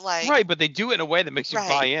 but like, Right, but they do it in a way that makes you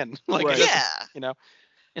buy in. Like, Right. it doesn't, yeah, you know,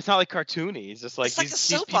 it's not like cartoony. It's just like it's like a these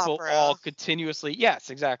soap people opera. all continuously. Yes,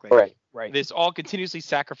 exactly. Right. They just all continuously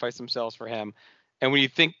sacrifice themselves for him. And when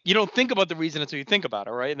you don't think about the reason until you think about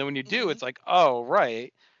it, right? And then when you do, it's like, oh,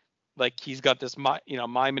 right. Like he's got this, mind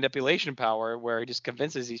manipulation power where he just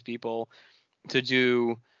convinces these people to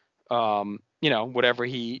do, you know, whatever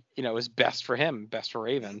he, you know, is best for him, best for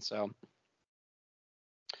Raven. So,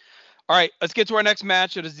 all right, let's get to our next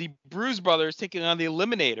match. It is the Bruise Brothers taking on the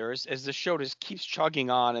Eliminators as the show just keeps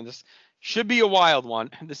chugging on, and this should be a wild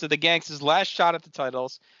one. This is the Gangsters' last shot at the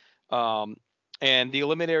titles, and the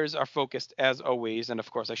Eliminators are focused as always. And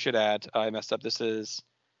of course, I should add, I messed up. This is,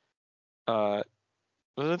 was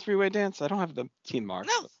it a three-way dance? I don't have the team mark.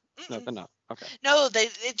 No. No. Okay. No,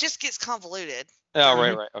 it just gets convoluted. Oh,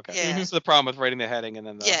 right. Okay. Yeah. This is the problem with writing the heading and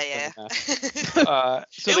then the Yeah.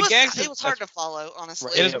 so the Gangsters. It was hard to follow, honestly.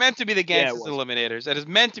 Right. It is meant to be the Gangsters it and Eliminators. It is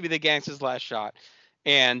meant to be the Gangsters' last shot,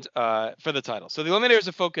 and for the title. So the Eliminators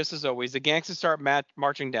are focused as always. The Gangsters start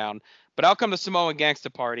marching down, but out come the Samoan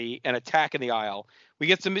Gangsta Party and attack in the aisle. We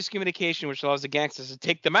get some miscommunication, which allows the Gangsters to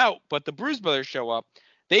take them out, but the Bruise Brothers show up.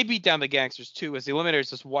 They beat down the Gangsters too, as the Eliminators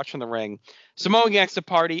just watch from the ring. Samoan Gangsta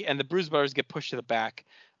Party and the Bruise Brothers get pushed to the back.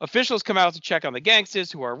 Officials come out to check on the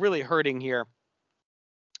gangsters, who are really hurting here.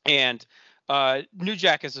 And New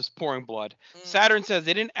Jack is just pouring blood. Saturn says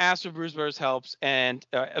they didn't ask for Bruise Brothers help, and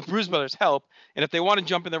if they want to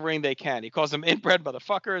jump in the ring, they can. He calls them inbred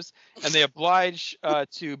motherfuckers, and they oblige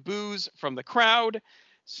to boos from the crowd.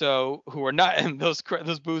 So who are not, and those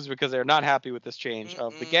boos because they're not happy with this change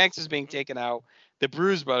of the gangsters being taken out, the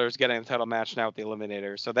Bruise Brothers getting the title match now with the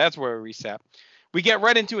Eliminators. So that's where we reset. We get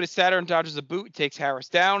right into it as Saturn dodges a boot, takes Harris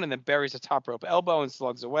down, and then buries a top rope elbow and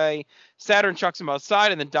slugs away. Saturn chucks him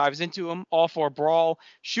outside and then dives into him. All four brawl,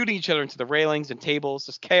 shooting each other into the railings and tables.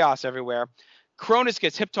 Just chaos everywhere. Cronus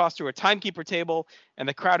gets hip tossed through a timekeeper table, and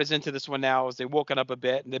the crowd is into this one now as they woken up a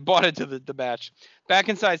bit and they bought into the match. Back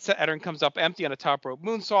inside, Saturn comes up empty on a top rope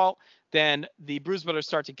moonsault. Then the Bruise Brothers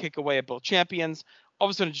start to kick away at both champions. All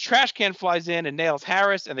of a sudden, a trash can flies in and nails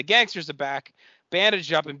Harris, and the gangsters are back.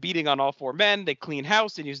 Bandaged up and beating on all four men. They clean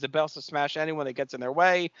house and use the belts to smash anyone that gets in their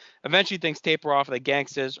way. Eventually, things taper off and the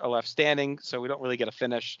gangsters are left standing, so we don't really get a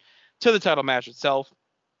finish to the title match itself.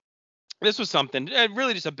 This was something,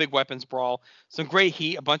 really just a big weapons brawl. Some great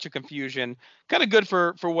heat, a bunch of confusion. Kind of good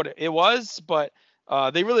for what it was, but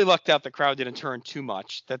they really lucked out the crowd didn't turn too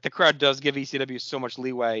much. That the crowd does give ECW so much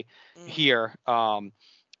leeway here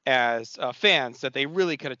as fans that they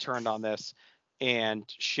really could have turned on this and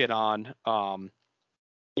shit on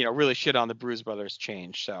really shit on the Bruise Brothers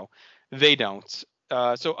change. So they don't.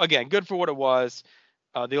 So again, good for what it was.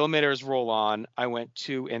 The Eliminators roll on. I went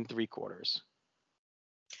 2 3/4.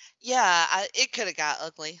 Yeah, it could have got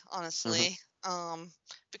ugly, honestly.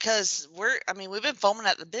 Because we've been foaming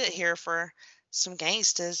at the bit here for some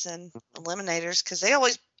gangsters and Eliminators because they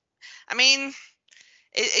always,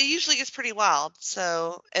 it usually gets pretty wild.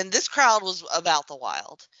 So, and this crowd was about the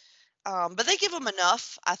wild. But they give them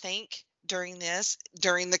enough, I think, during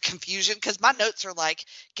the confusion, because my notes are like,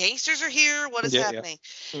 gangsters are here, what is happening?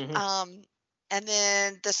 Yeah. And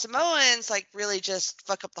then the Samoans like really just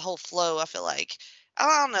fuck up the whole flow, I feel like.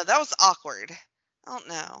 I don't know, that was awkward. I don't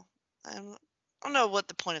know. I don't know what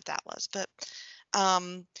the point of that was, but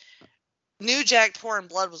New Jack pouring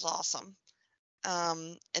blood was awesome.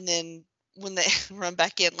 And then when they run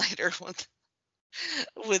back in later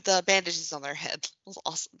with bandages on their head was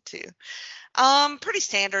awesome too. Pretty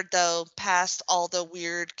standard though, past all the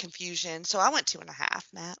weird confusion. So I went 2.5,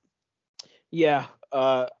 Matt. Yeah,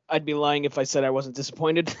 I'd be lying if I said I wasn't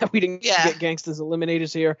disappointed that we didn't get Gangsters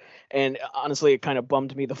Eliminators here. And honestly, it kind of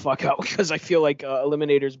bummed me the fuck out because I feel like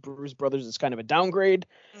Eliminators Bruise Brothers is kind of a downgrade.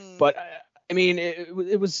 But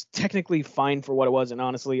it was technically fine for what it was. And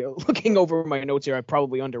honestly, looking over my notes here, I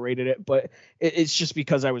probably underrated it. But it's just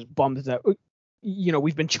because I was bummed that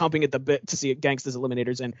we've been chomping at the bit to see Gangsters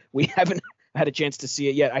Eliminators, and we haven't had a chance to see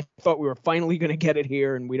it yet. I thought we were finally going to get it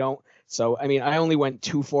here, and we don't. So, I only went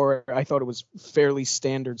 2 for it. I thought it was fairly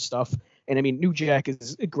standard stuff. And, New Jack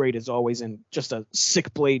is great as always, and just a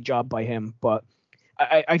sick blade job by him. But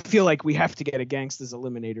I feel like we have to get a Gangsters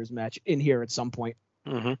Eliminators match in here at some point.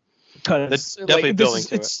 Because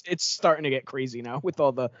it's starting to get crazy now with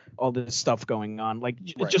all this stuff going on. Like,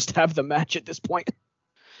 just have the match at this point.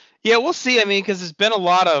 Yeah, we'll see. Because there's been a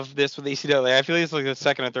lot of this with ECW. I feel like it's like the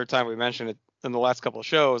second or third time we mentioned it in the last couple of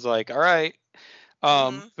shows. Like, all right.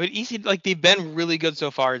 But ECW, like, they've been really good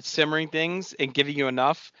so far at simmering things and giving you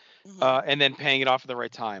enough and then paying it off at the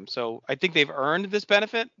right time. So I think they've earned this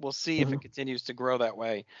benefit. We'll see if it continues to grow that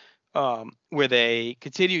way, where they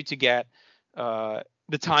continue to get the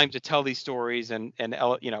time to tell these stories and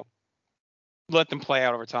let them play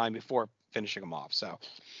out over time before finishing them off. So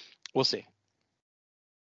we'll see.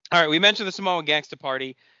 All right, we mentioned the Samoan Gangsta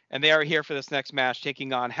Party, and they are here for this next match,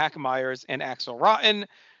 taking on Hack Myers and Axel Rotten.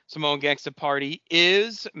 Samoan Gangsta Party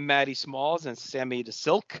is Matty Smalls and Sammy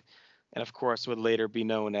DeSilk, and of course would later be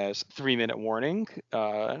known as 3 Minute Warning,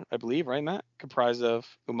 I believe, right, Matt? Comprised of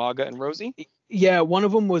Umaga and Rosie? Yeah, one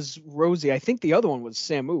of them was Rosie. I think the other one was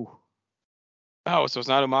Samu. Oh, so it's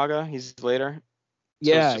not Umaga? He's later?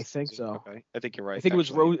 Yeah, I think so. Okay, I think you're right. I think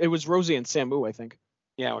it was Rosie and Samu, I think.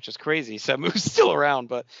 Yeah, which is crazy. Samu's still around,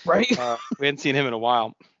 but right. We hadn't seen him in a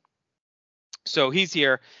while. So he's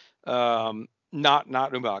here. Not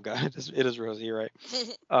Umaga. It is Rosie, you're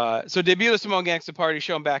right. So debut of the Samoan Gangsta Party,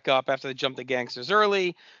 show him back up after they jumped the gangsters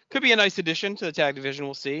early. Could be a nice addition to the tag division.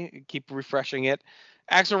 We'll see. Keep refreshing it.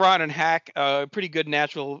 Axel Rotten and Hack, pretty good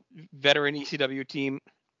natural veteran ECW team.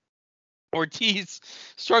 Ortiz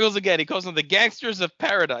struggles again. He calls them the Gangsters of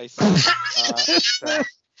Paradise.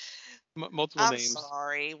 Multiple names. I'm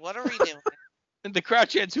sorry. What are we doing? And the crowd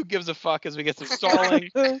chants, "Who gives a fuck?" as we get some stalling.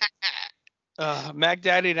 Mac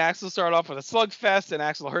Daddy and Axel start off with a slugfest, and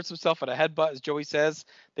Axel hurts himself at a headbutt, as Joey says.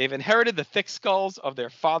 They've inherited the thick skulls of their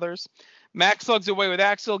fathers. Mac slugs away with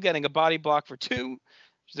Axel, getting a body block for 2.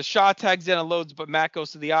 The Shaw tags in and loads, but Mac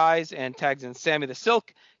goes to the eyes and tags in Sammy the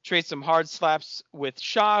Silk. Trades some hard slaps with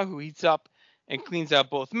Shaw, who heats up and cleans out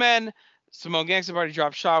both men. Samoan Gangsta Party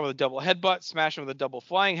drops Shaw with a double headbutt, smash him with a double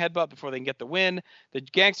flying headbutt before they can get the win. The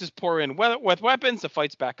Gangsters pour in with weapons. The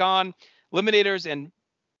fight's back on. Eliminators and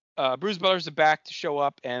Bruise Brothers are back to show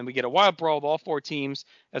up, and we get a wild brawl with all 4 teams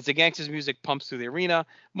as the Gangsters music pumps through the arena.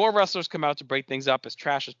 More wrestlers come out to break things up as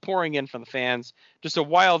trash is pouring in from the fans. Just a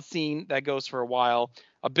wild scene that goes for a while.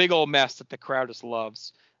 A big old mess that the crowd just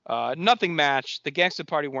loves. Nothing matched. The Gangster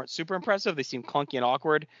Party weren't super impressive. They seemed clunky and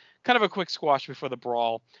awkward. Kind of a quick squash before the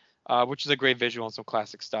brawl, which is a great visual and some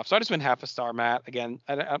classic stuff. So I just went half a star, Matt. Again,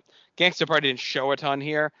 Gangster Party didn't show a ton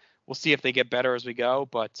here. We'll see if they get better as we go,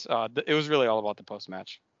 but it was really all about the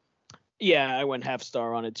post-match. Yeah, I went half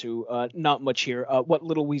star on it too. Not much here. What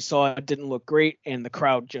little we saw didn't look great, and the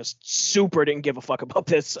crowd just super didn't give a fuck about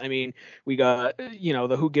this. I mean, we got,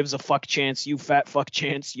 the who gives a fuck chance, you fat fuck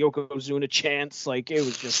chance, Yokozuna chance. Like, it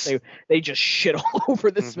was just, they just shit all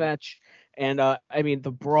over this match. And, I mean,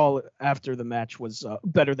 the brawl after the match was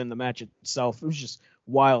better than the match itself. It was just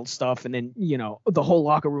wild stuff. And then, the whole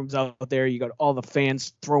locker room's out there. You got all the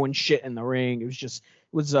fans throwing shit in the ring. It was just,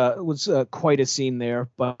 was quite a scene there,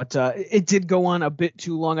 but it did go on a bit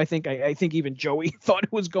too long. I think even Joey thought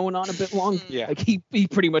it was going on a bit long. Yeah, like he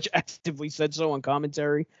pretty much actively said so on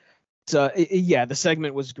commentary. So yeah, the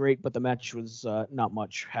segment was great, but the match was not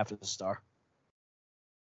much. Half a star.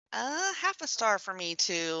 Half a star for me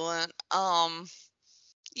too.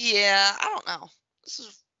 Yeah, I don't know. This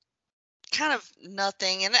is kind of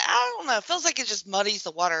nothing, and I don't know. It feels like it just muddies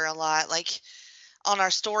the water a lot. Like, on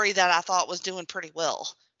our story that I thought was doing pretty well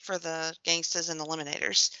for the Gangstas and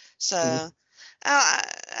Eliminators. So,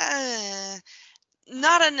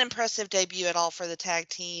 not an impressive debut at all for the tag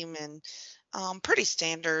team, and pretty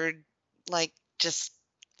standard. Like, just,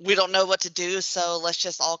 we don't know what to do, so let's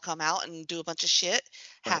just all come out and do a bunch of shit.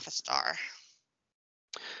 Right. Half a star.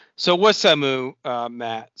 So was Samu,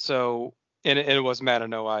 Matt. So, and it was Matt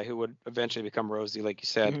Anoa'i who would eventually become Rosie, like you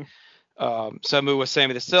said. Samu was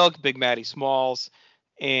Sammy the Silk, Big Matty Smalls,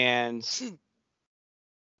 and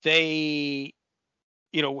they,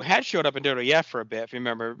 had showed up in WWF for a bit. If you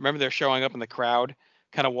remember they're showing up in the crowd,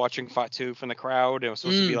 kind of watching Fatu from the crowd. It was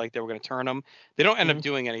supposed to be like they were going to turn them. They don't end up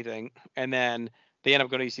doing anything, and then they end up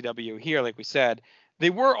going to ECW here, like we said.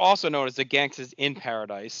 They were also known as the Gangsters in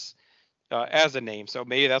Paradise as a name, so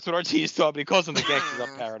maybe that's what Ortiz thought, but he calls them the Gangsters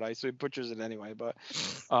of Paradise, so he butchers it anyway. But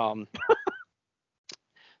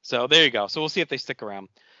so there you go. So we'll see if they stick around.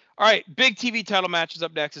 All right, big TV title matches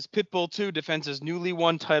up next is Pitbull 2 defends his newly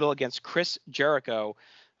won title against Chris Jericho,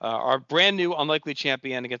 our brand new unlikely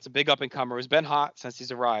champion against a big up-and-comer who's been hot since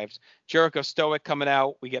he's arrived. Jericho stoic coming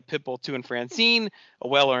out. We get Pitbull 2 and Francine, a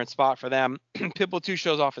well-earned spot for them. Pitbull 2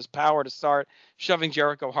 shows off his power to start, shoving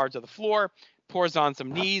Jericho hard to the floor, pours on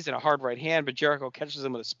some knees and a hard right hand, but Jericho catches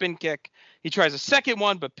him with a spin kick. He tries a second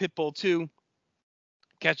one, but Pitbull 2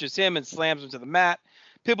 catches him and slams him to the mat.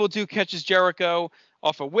 Pitbull 2 catches Jericho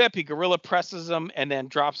off a whip. He gorilla presses him and then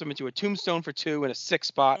drops him into a tombstone for 2 in a 6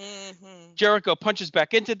 spot. Jericho punches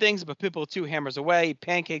back into things, but Pitbull 2 hammers away. He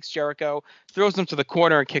pancakes Jericho, throws him to the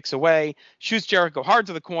corner and kicks away. Shoots Jericho hard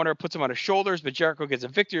to the corner, puts him on his shoulders, but Jericho gets a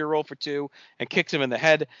victory roll for 2 and kicks him in the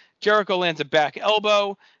head. Jericho lands a back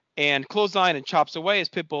elbow and clothesline and chops away as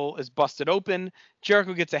Pitbull is busted open.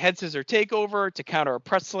 Jericho gets a head scissor takeover to counter a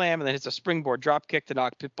press slam and then hits a springboard drop kick to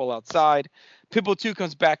knock Pitbull outside. Pitbull 2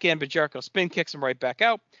 comes back in, but Jericho spin kicks him right back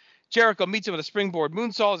out. Jericho meets him with a springboard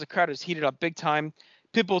moonsault as the crowd is heated up big time.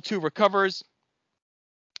 Pitbull 2 recovers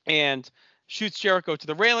and shoots Jericho to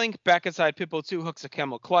the railing. Back inside, Pitbull 2 hooks a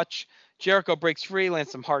camel clutch. Jericho breaks free,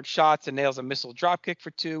 lands some hard shots, and nails a missile dropkick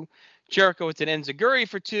for 2. Jericho hits an enziguri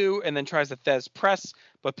for 2 and then tries a Thez press,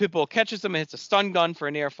 but Pitbull catches him and hits a stun gun for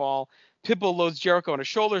a near fall. Pitbull loads Jericho on his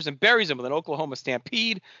shoulders and buries him with an Oklahoma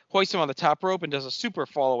Stampede, hoists him on the top rope, and does a super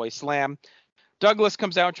fall-away slam. Douglas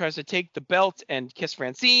comes out and tries to take the belt and kiss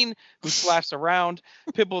Francine, who slaps around.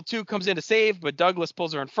 Pitbull 2 comes in to save, but Douglas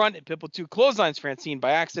pulls her in front, and Pitbull 2 clotheslines Francine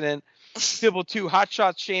by accident. Pitbull 2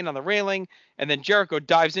 hotshots Shane on the railing, and then Jericho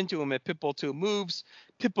dives into him and Pitbull 2 moves.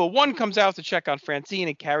 Pitbull 1 comes out to check on Francine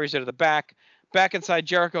and carries her to the back. Back inside,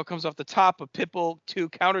 Jericho comes off the top, but Pitbull 2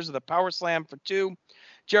 counters with a power slam for 2.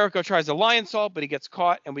 Jericho tries a lion salt, but he gets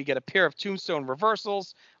caught, and we get a pair of tombstone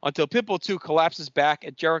reversals until Pitbull 2 collapses back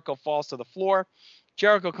and Jericho falls to the floor.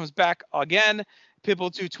 Jericho comes back again.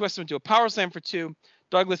 Pitbull 2 twists him into a power slam for 2.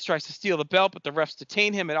 Douglas tries to steal the belt, but the refs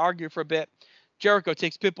detain him and argue for a bit. Jericho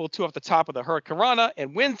takes Pitbull 2 off the top of the Hurricanrana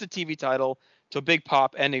and wins the TV title to a big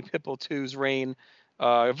pop, ending Pitbull 2's reign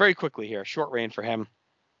very quickly here. Short reign for him.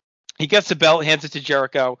 He gets the belt, hands it to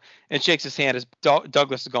Jericho, and shakes his hand as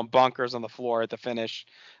Douglas is going bonkers on the floor at the finish.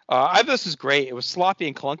 I thought this was great. It was sloppy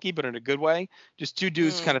and clunky, but in a good way. Just two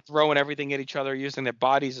dudes kind of throwing everything at each other, using their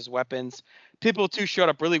bodies as weapons. Pitbull 2 showed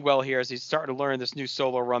up really well here as he's starting to learn this new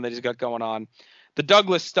solo run that he's got going on. The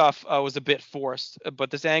Douglas stuff was a bit forced,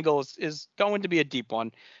 but this angle is going to be a deep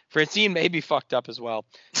one. Francine may be fucked up as well.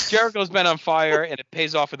 Jericho's been on fire, and it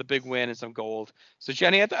pays off with a big win and some gold. So,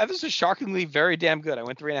 Jenny, I thought this was shockingly very damn good. I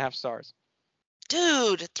went 3.5 stars.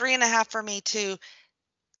 Dude, 3.5 for me too.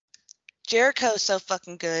 Jericho's so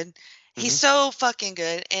fucking good. He's so fucking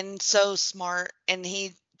good and so smart, and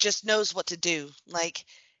he just knows what to do. Like,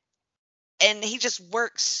 and he just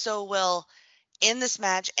works so well in this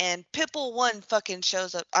match. And Pitbull 1 fucking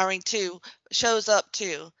shows up. I mean, 2 shows up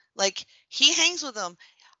too. Like, he hangs with them.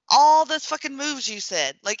 All those fucking moves you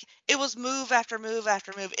said, like, it was move after move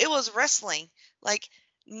after move. It was wrestling. Like,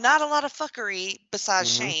 not a lot of fuckery besides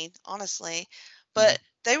Shane, honestly, but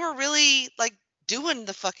they were really like doing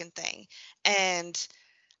the fucking thing. And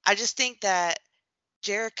I just think that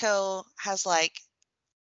Jericho has like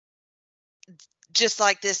just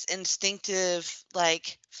like this instinctive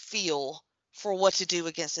like feel for what to do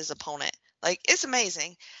against his opponent. Like, it's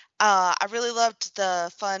amazing. I really loved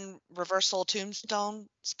the fun reversal tombstone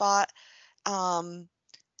spot.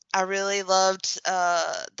 I really loved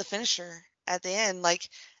the finisher at the end, like,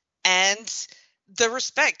 and the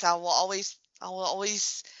respect. I will always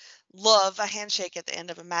love a handshake at the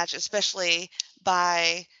end of a match, especially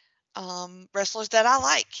by wrestlers that I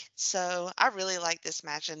like. So I really like this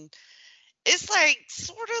match, and it's like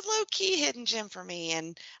sort of low key hidden gem for me.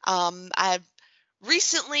 And I've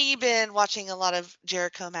recently been watching a lot of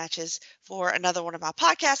Jericho matches for another one of my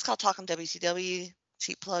podcasts called Talking WCW.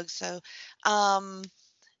 Cheap plug. So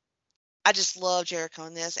I just love Jericho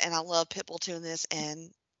in this, and I love Pitbull 2 in this,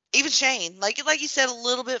 and even Shane. Like you said, a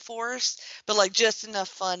little bit forced, but like just enough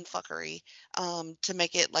fun fuckery to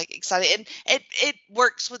make it like exciting. And it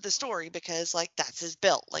works with the story because like that's his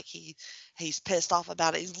belt. Like he's pissed off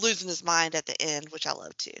about it. He's losing his mind at the end, which I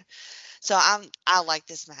love too. So I like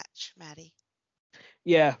this match, Maddie.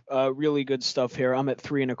 Yeah, really good stuff here. I'm at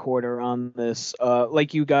 3.25 on this.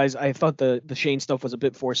 Like you guys, I thought the Shane stuff was a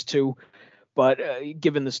bit forced too. But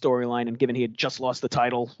given the storyline and given he had just lost the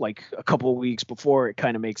title like a couple of weeks before, it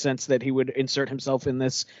kind of makes sense that he would insert himself in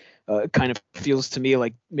this. It kind of feels to me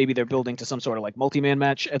like maybe they're building to some sort of like multi-man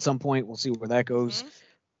match at some point. We'll see where that goes.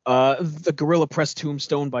 The Gorilla Press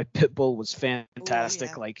Tombstone by Pitbull was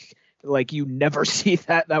fantastic. Ooh, yeah. Like you never see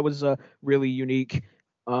that. That was really unique.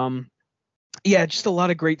 Yeah, just a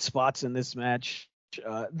lot of great spots in this match.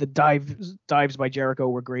 The dives by Jericho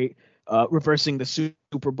were great. Reversing the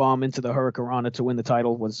super bomb into the Hurricanrana to win the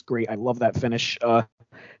title was great. I love that finish.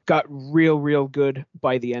 Got real good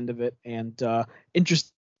by the end of it, and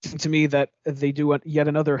interesting to me that they do yet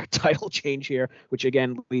another title change here, which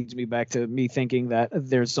again leads me back to me thinking that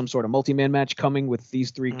there's some sort of multi-man match coming with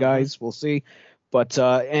these three guys. We'll see. But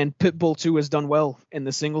and Pitbull 2 has done well in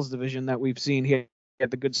the singles division that we've seen here. Had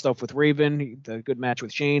the good stuff with Raven, the good match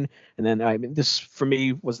with Shane, and then this for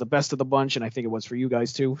me was the best of the bunch, and I think it was for you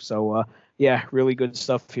guys too. So yeah, really good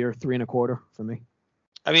stuff here. 3.25 for me.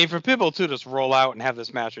 I mean, for Pitbull to just roll out and have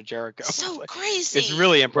this match with Jericho, So crazy. it's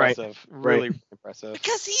really impressive. Right. Really impressive.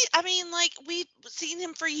 Because we've seen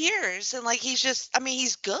him for years, and like he's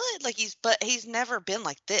good. Like but he's never been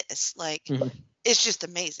like this. Like it's just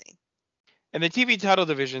amazing. And the TV title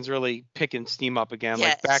division's really picking steam up again,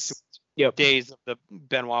 like back to days of the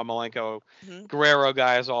Benoit Malenko Guerrero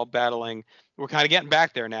guys all battling. We're kind of getting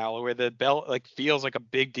back there now where the belt like feels like a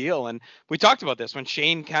big deal. And we talked about this when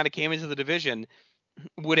Shane kind of came into the division,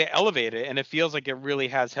 would it elevate it? And it feels like it really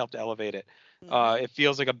has helped elevate it. It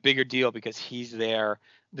feels like a bigger deal because he's there.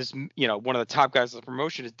 This, one of the top guys of the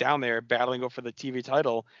promotion is down there battling over the TV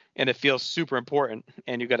title, and it feels super important.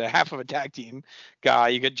 And you got a half of a tag team guy.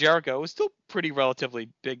 You got Jericho, who's still pretty relatively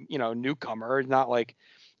big, newcomer. Not like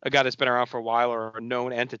a guy that's been around for a while or a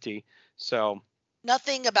known entity. So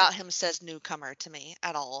nothing about him says newcomer to me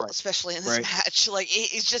at all, especially in this match. Like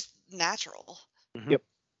it's just natural. Yep.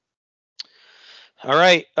 All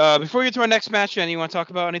right. Before we get to our next match, Jenny, you want to talk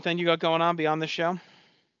about anything you got going on beyond this show?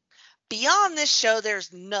 Beyond this show,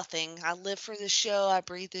 there's nothing. I live for this show. I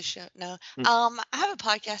breathe this show. No. I have a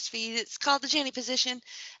podcast feed. It's called The Jenny Position.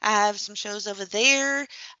 I have some shows over there.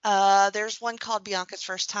 There's one called Bianca's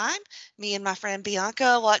First Time. Me and my friend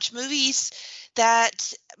Bianca watch movies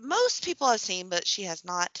that most people have seen, but she has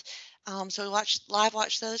not. So we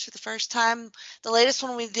watched those for the first time. The latest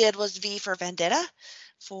one we did was V for Vendetta,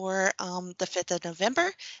 for the 5th of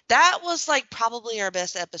November. That was like probably our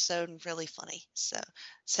best episode and really funny. So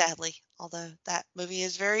sadly, although that movie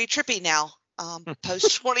is very trippy now,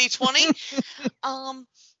 post 2020.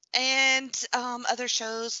 And other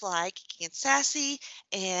shows like Geeky and Sassy,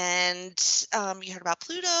 and you heard about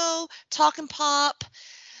Pluto, Talkin' Pop,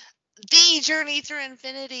 The Journey Through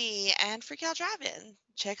Infinity, and Freak Out Drive-In.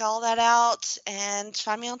 Check all that out and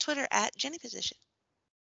find me on Twitter at Jenny Position.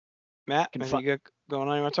 Matt, anything you got going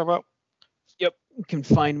on you want to talk about? Yep. You can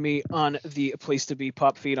find me on the Place to Be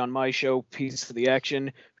Pop feed on my show, Piece of the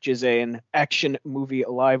Action, which is an action movie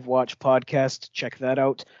live watch podcast. Check that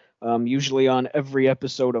out. Usually on every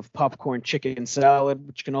episode of Popcorn Chicken Salad,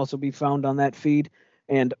 which can also be found on that feed.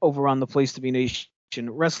 And over on the Place to Be Nation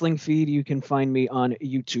Wrestling feed, you can find me on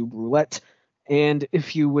YouTube Roulette. And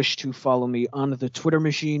if you wish to follow me on the Twitter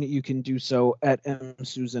machine, you can do so at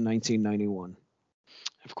msouza1991.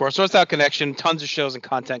 Of course, North South Connection, tons of shows and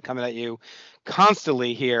content coming at you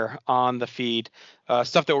constantly here on the feed.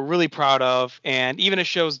 Stuff that we're really proud of. And even if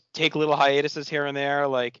shows take little hiatuses here and there,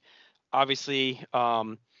 like obviously,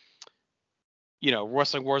 Wrestling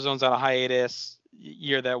Warzone's on a hiatus,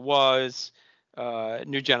 year that was,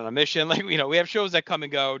 New Gen on a Mission. Like, we have shows that come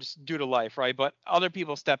and go just due to life, right? But other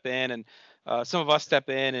people step in, and some of us step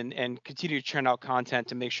in and continue to churn out content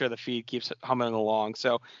to make sure the feed keeps humming along.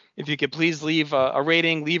 So if you could please leave a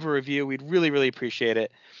rating, leave a review, we'd really, really appreciate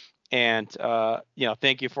it. And,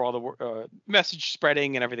 thank you for all the message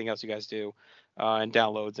spreading and everything else you guys do, and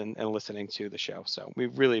downloads and listening to the show. So we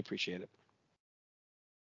really appreciate it.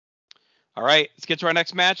 All right, let's get to our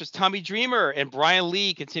next match. It's Tommy Dreamer and Brian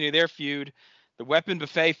Lee continue their feud. The weapon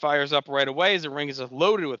buffet fires up right away as the ring is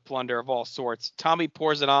loaded with plunder of all sorts. Tommy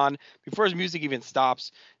pours it on before his music even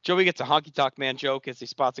stops. Joey gets a honky tonk man joke as he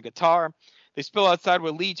spots a guitar. They spill outside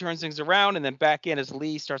where Lee turns things around and then back in as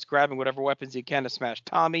Lee starts grabbing whatever weapons he can to smash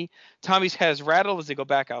Tommy. Tommy's head is rattled as they go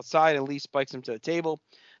back outside and Lee spikes him to the table.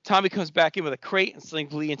 Tommy comes back in with a crate and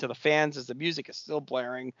slings Lee into the fans as the music is still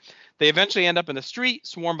blaring. They eventually end up in the street,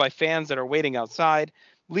 swarmed by fans that are waiting outside.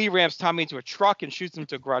 Lee rams Tommy into a truck and shoots him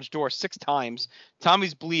to a garage door 6 times.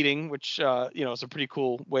 Tommy's bleeding, which, is a pretty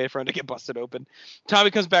cool way for him to get busted open. Tommy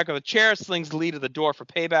comes back with a chair, slings Lee to the door for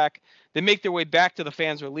payback. They make their way back to the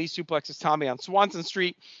fans where Lee suplexes Tommy on Swanson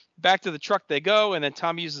Street. Back to the truck they go, and then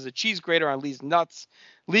Tommy uses a cheese grater on Lee's nuts.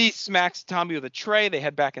 Lee smacks Tommy with a tray. They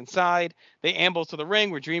head back inside. They amble to the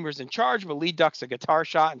ring where Dreamer's in charge, but Lee ducks a guitar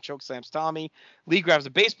shot and chokeslams Tommy. Lee grabs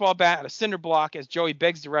a baseball bat and a cinder block as Joey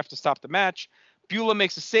begs the ref to stop the match. Beulah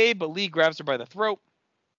makes a save, but Lee grabs her by the throat.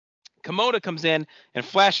 Komoda comes in and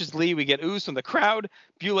flashes Lee. We get ooze from the crowd.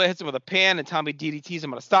 Beulah hits him with a pan, and Tommy DDTs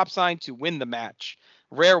him on a stop sign to win the match.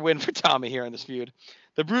 Rare win for Tommy here in this feud.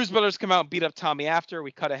 The Bruise Brothers come out and beat up Tommy after.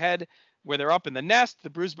 We cut ahead where they're up in the nest. The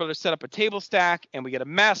Bruise Brothers set up a table stack, and we get a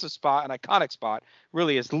massive spot, an iconic spot,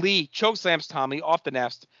 really, as Lee chokeslams Tommy off the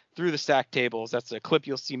nest through the stacked tables. That's a clip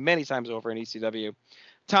you'll see many times over in ECW.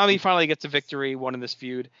 Tommy finally gets a victory, won in this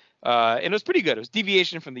feud, and it was pretty good. It was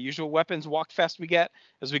deviation from the usual weapons walk fest we get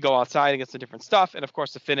as we go outside and get some different stuff, and of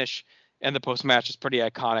course the finish and the post match is pretty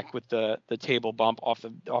iconic with the table bump off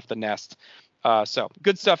the nest. So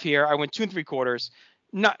good stuff here. I went 2 3/4.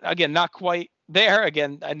 Not quite there.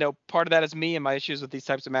 Again, I know part of that is me and my issues with these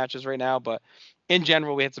types of matches right now, but in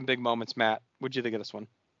general, we had some big moments. Matt, what'd you think of this one?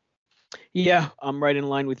 Yeah, I'm right in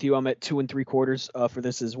line with you. I'm at 2 3/4 for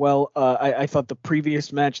this as well. I thought the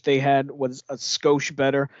previous match they had was a skosh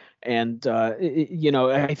better, and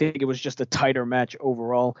I think it was just a tighter match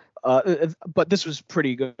overall. But this was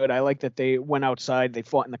pretty good. I like that they went outside, they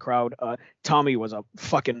fought in the crowd. Tommy was a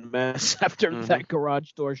fucking mess after that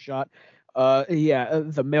garage door shot.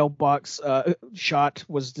 The mailbox shot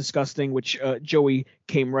was disgusting, which Joey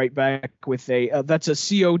came right back with that's a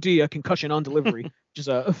COD, a concussion on delivery, which is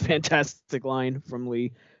a fantastic line from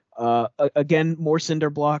Lee. Again, more cinder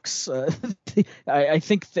blocks. I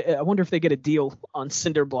wonder if they get a deal on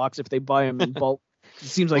cinder blocks if they buy them in bulk. It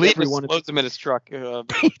seems like Lee everyone loads them in his truck.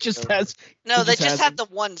 He just has. No, they just have the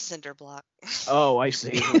one cinder block. Oh, I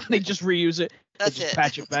see. They just reuse it. That's they just it.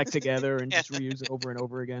 Patch it back together and just reuse it over and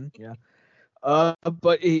over again. Yeah. I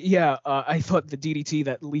thought the DDT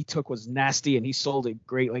that Lee took was nasty, and he sold it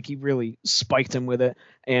great. Like, he really spiked him with it.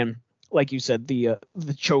 And like you said, the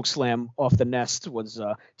choke slam off the nest was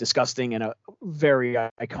disgusting and a very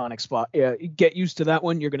iconic spot. Yeah, get used to that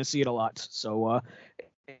one. You're going to see it a lot. So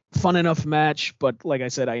fun enough match, but like I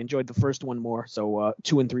said, I enjoyed the first one more. So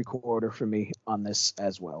 2 3/4 for me on this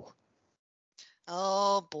as well.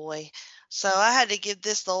 Oh boy. So I had to give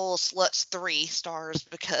this the old sluts 3 stars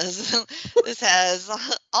because this has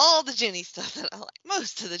all the Jenny stuff that I like,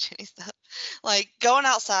 most of the Jenny stuff. Like going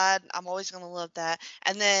outside, I'm always going to love that.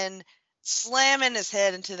 And then slamming his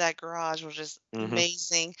head into that garage was just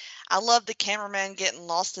amazing. I love the cameraman getting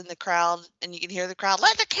lost in the crowd and you can hear the crowd,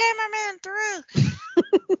 let the cameraman through.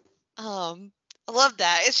 I love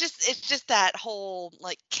that. It's just that whole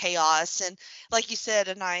like chaos and like you said,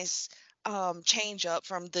 a nice change up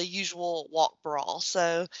from the usual walk brawl.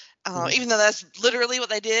 So even though that's literally what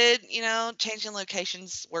they did, changing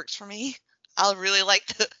locations works for me. I really like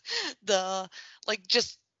the like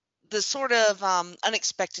just the sort of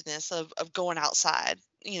unexpectedness of going outside.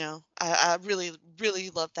 I really, really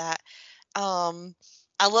love that.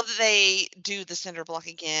 I love that they do the cinder block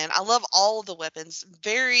again. I love all of the weapons.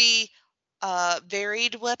 Very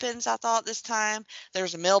varied weapons, I thought this time.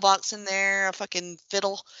 There's a mailbox in there, a fucking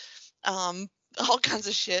fiddle, all kinds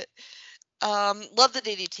of shit. Love the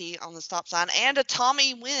DDT on the stop sign and a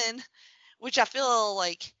Tommy win, which I feel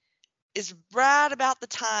like is right about the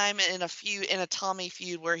time in a Tommy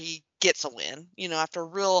feud where he gets a win, after a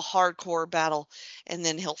real hardcore battle, and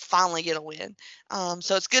then he'll finally get a win.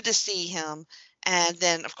 So it's good to see him. And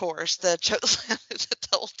then, of course, the chokeslam at the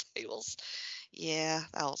double tables. Yeah,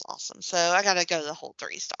 that was awesome. So I got to go the whole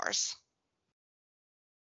 3 stars.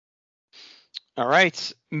 All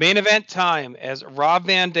right. Main event time as Rob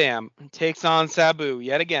Van Dam takes on Sabu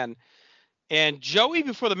yet again. And Joey,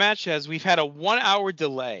 before the match says, we've had a 1-hour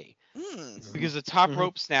delay because the top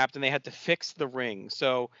rope snapped and they had to fix the ring.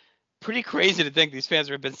 So pretty crazy to think these fans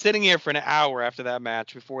have been sitting here for an hour after that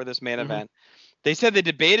match before this main event. They said they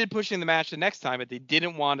debated pushing the match the next time, but they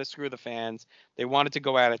didn't want to screw the fans. They wanted to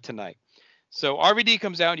go at it tonight. So RVD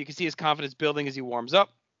comes out, and you can see his confidence building as he warms up.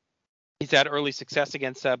 He's had early success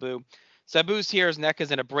against Sabu. Sabu's here, his neck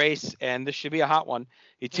is in a brace, and this should be a hot one.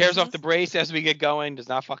 He tears off the brace as we get going, does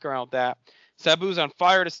not fuck around with that. Sabu's on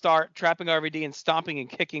fire to start, trapping RVD and stomping and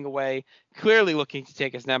kicking away, clearly looking to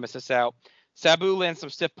take his nemesis out. Sabu lands some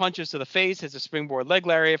stiff punches to the face, hits a springboard leg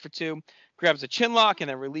lariat for 2, grabs a chin lock, and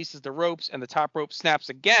then releases the ropes, and the top rope snaps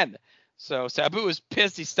again. So Sabu is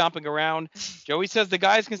pissed. He's stomping around. Joey says the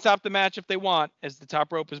guys can stop the match if they want, as the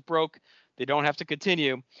top rope is broke. They don't have to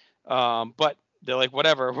continue. But they're like,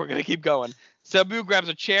 whatever, we're going to keep going. Sabu grabs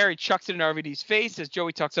a chair. He chucks it in RVD's face as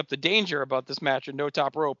Joey talks up the danger about this match and no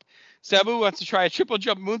top rope. Sabu wants to try a triple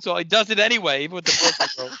jump moonsault. He does it anyway, even with the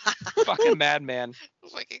broken rope. Fucking madman.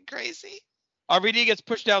 Fucking crazy. RVD gets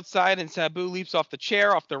pushed outside, and Sabu leaps off the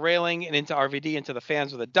chair, off the railing, and into RVD, into the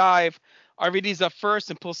fans with a dive. RVD's up first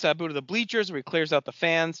and pulls Sabu to the bleachers where he clears out the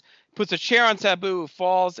fans. Puts a chair on Sabu, who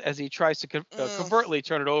falls as he tries to covertly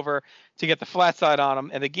turn it over to get the flat side on him,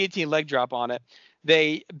 and the guillotine leg drop on it.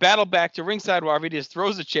 They battle back to ringside where RVD just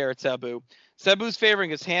throws a chair at Sabu. Sabu's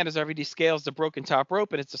favoring his hand as RVD scales the broken top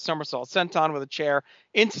rope, and it's a somersault senton with a chair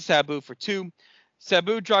into Sabu for 2.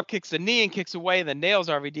 Sabu drop kicks the knee and kicks away, and then nails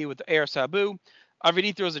RVD with the air Sabu.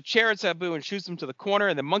 RVD throws a chair at Sabu and shoots him to the corner,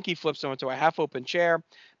 and then monkey flips him into a half-open chair,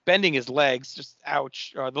 bending his legs. Just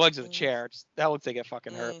ouch. Or the legs of the chair. That looks like it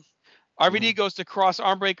fucking hurt. RVD goes to cross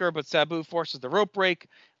armbreaker, but Sabu forces the rope break.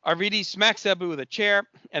 RVD smacks Sabu with a chair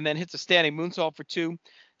and then hits a standing moonsault for 2.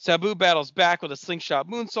 Sabu battles back with a slingshot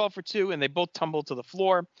moonsault for 2, and they both tumble to the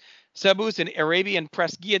floor. Sabu's an Arabian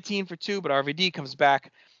press guillotine for 2, but RVD comes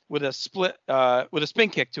back with a spin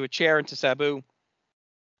kick to a chair into Sabu.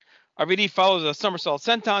 RVD follows a somersault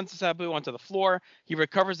senton to Sabu onto the floor. He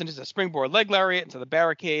recovers and hits a springboard leg lariat into the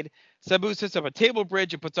barricade. Sabu sets up a table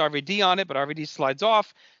bridge and puts RVD on it, but RVD slides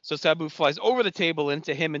off. So Sabu flies over the table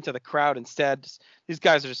into the crowd instead. These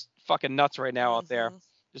guys are just fucking nuts right now out there.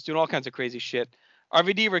 Just doing all kinds of crazy shit.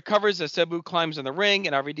 RVD recovers as Sabu climbs in the ring,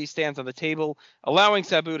 and RVD stands on the table, allowing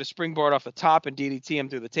Sabu to springboard off the top and DDT him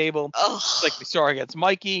through the table, like we saw against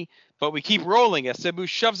Mikey. But we keep rolling as Sabu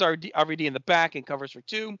shoves RVD in the back and covers for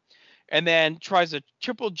 2, and then tries a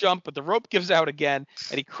triple jump, but the rope gives out again,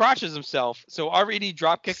 and he crotches himself. So RVD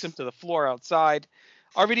drop kicks him to the floor outside.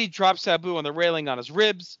 RVD drops Sabu on the railing on his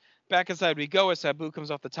ribs. Back inside we go as Sabu comes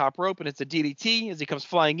off the top rope, and it's a DDT as he comes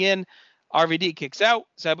flying in. RVD kicks out.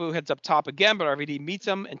 Sabu heads up top again, but RVD meets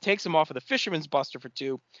him and takes him off with a Fisherman's Buster for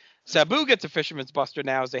 2. Sabu gets a Fisherman's Buster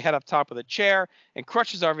now as they head up top with a chair and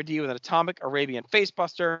crushes RVD with an Atomic Arabian Face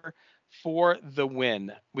Buster for the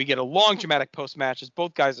win. We get a long dramatic post-match as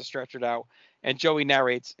both guys are stretchered out, and Joey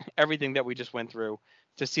narrates everything that we just went through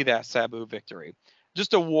to see that Sabu victory.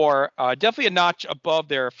 Just a war. Definitely a notch above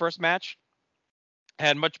their first match.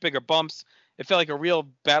 Had much bigger bumps. It felt like a real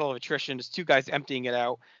battle of attrition, just 2 guys emptying it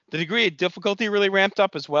out. The degree of difficulty really ramped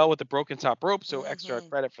up as well with the broken top rope, so extra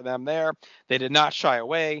credit for them there. They did not shy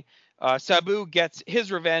away. Sabu gets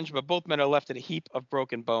his revenge, but both men are left in a heap of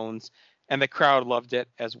broken bones, and the crowd loved it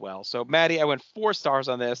as well. So, Maddie, I went 4 stars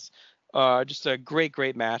on this. Just a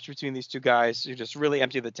great match between these two guys who just really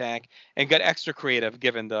emptied the tank and got extra creative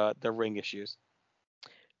given the ring issues.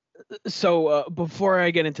 So before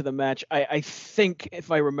I get into the match, I think,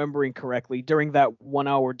 if I'm remembering correctly, during that 1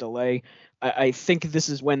 hour delay, I think this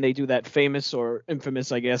is when they do that famous or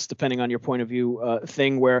infamous, I guess, depending on your point of view,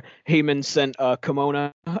 thing where Heyman sent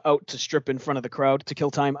Kimona out to strip in front of the crowd to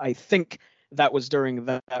kill time. I think that was during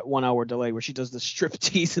that 1 hour delay where she does the strip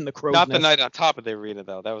tease in the crow's Not nest. the night on top of the arena,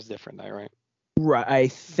 though. That was a different night, right? Right, I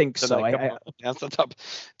think The so. night that's on top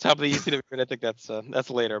of the ECW arena. I think that's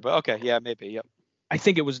later, but okay, yeah, maybe, yep. I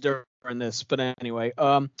think it was during this, but anyway,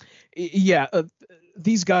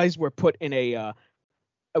 these guys were put in a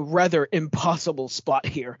rather impossible spot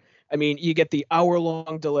here. I mean, you get the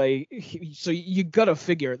hour-long delay, so you gotta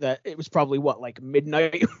figure that it was probably like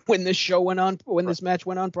midnight when this show went on, when this match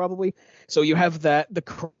went on, probably. So you have that the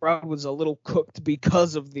crowd was a little cooked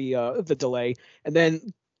because of the delay, and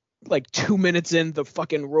then like 2 minutes in, the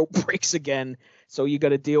fucking rope breaks again, so you got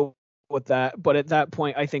to deal with that. But at that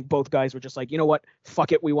point, I think both guys were just like, you know what,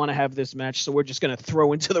 fuck it, we want to have this match, so we're just gonna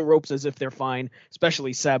throw into the ropes as if they're fine.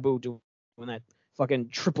 Especially Sabu doing that fucking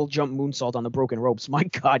triple jump moonsault on the broken ropes. My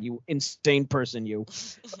God, you insane person, you.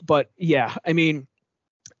 But yeah, I mean,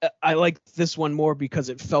 I like this one more because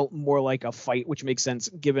it felt more like a fight, which makes sense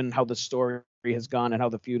given how the story has gone and how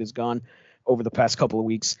the feud has gone over the past couple of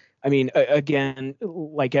weeks. I mean, again,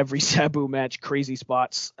 like every Sabu match, crazy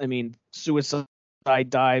spots. I mean, suicide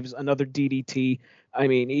dives, another DDT. I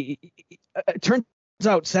mean, it turns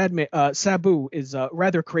out Sabu is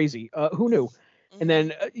rather crazy. Who knew? And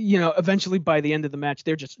then, eventually by the end of the match,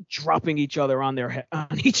 they're just dropping each other on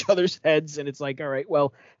each other's heads, and it's like, all right,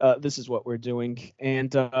 well, this is what we're doing.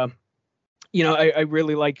 And I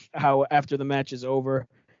really like how after the match is over,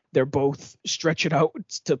 they're both stretch it out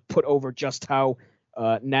to put over just how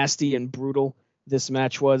nasty and brutal this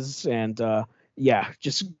match was. And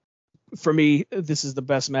just for me, this is the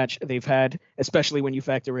best match they've had, especially when you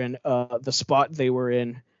factor in the spot they were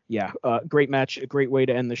in. Yeah, great match, a great way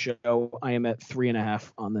to end the show. I am at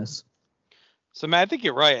 3.5 on this. So, Matt, I think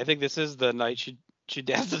you're right. I think this is the night she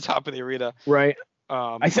danced at the top of the arena. Right.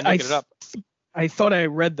 I'm looking it up. I thought I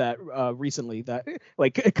read that recently, that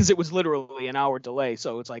because it was literally an hour delay.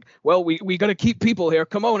 So it's like, well, we got to keep people here.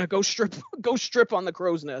 Come on, go strip on the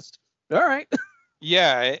crow's nest. All right.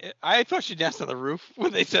 Yeah, I thought she danced on the roof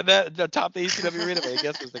when they said that at the top of the ECW arena, but I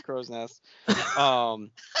guess it was the crow's nest.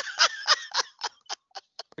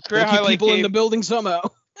 Career keep people in the building somehow.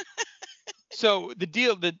 So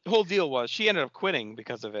the whole deal was she ended up quitting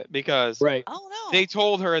because of it, because right. Oh no. They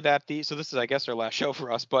told her that so this is, I guess, her last show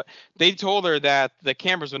for us, but they told her that the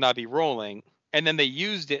cameras would not be rolling, and then they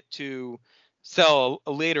used it to sell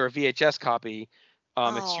later a VHS copy,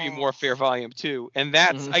 Extreme Warfare Volume 2, and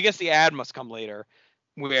that's I guess the ad must come later,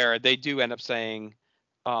 where they do end up saying,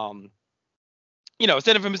 it's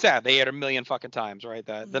an infamous ad. They aired a million fucking times, right?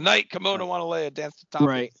 That the night Kimona want to lay a dance to top of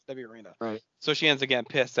the arena. Right. So she ends up getting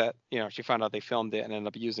pissed that, she found out they filmed it and ended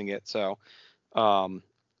up using it. So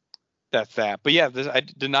that's that. But yeah, I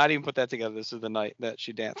did not even put that together. This is the night that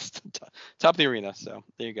she danced top of the arena. So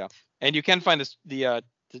there you go. And you can find the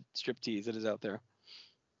strip tease. It is out there.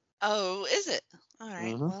 Oh, is it? All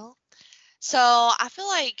right. Well, so I feel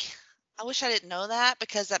like I wish I didn't know that,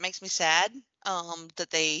 because that makes me sad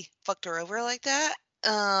that they fucked her over like that.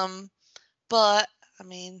 But I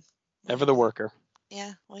mean, Ever the worker.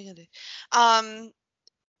 Yeah, what are you gonna do?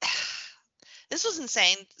 This was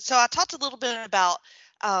insane. So I talked a little bit about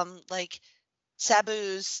like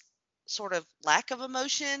Sabu's sort of lack of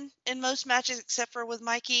emotion in most matches, except for with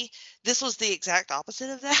Mikey. This was the exact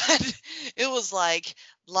opposite of that. It was like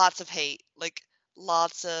lots of hate, like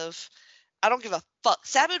lots of I don't give a fuck.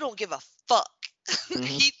 Sabu don't give a fuck.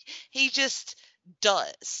 He just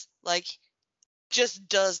does. Like just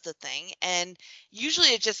does the thing, and usually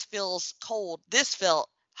it just feels cold. This felt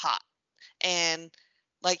hot, and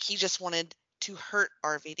like he just wanted to hurt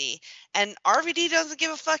RVD, and RVD doesn't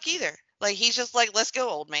give a fuck either. Like he's just like, let's go,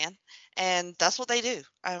 old man, and that's what they do.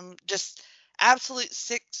 Just absolute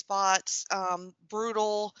sick spots,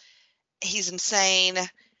 brutal. He's insane.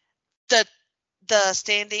 The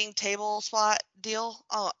standing table spot deal.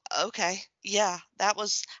 Oh, okay. Yeah, that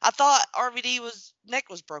was. I thought RVD neck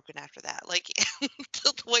was broken after that. Like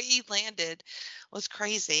the way he landed was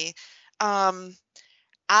crazy.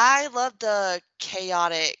 I love the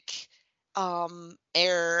chaotic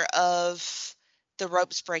air of the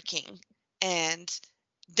ropes breaking, and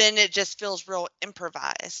then it just feels real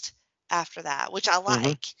improvised. after that, which I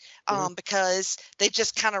like, because they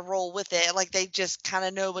just kind of roll with it. Like they just kind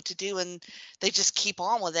of know what to do and they just keep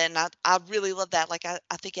on with it. And I really love that. Like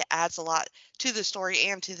I think it adds a lot to the story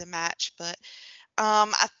and to the match. But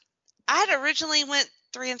I had originally went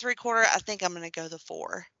 3 3/4. I think I'm going to go the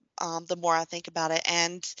 4. The more I think about it,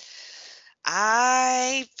 and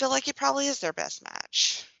I feel like it probably is their best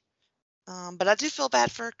match. But I do feel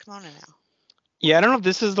bad for Kimona now. Yeah, I don't know if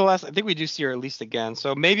this is the last. I think we do see her at least again.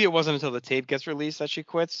 So maybe it wasn't until the tape gets released that she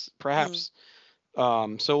quits, perhaps.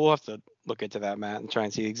 So we'll have to look into that, Matt, and try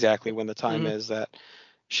and see exactly when the time is that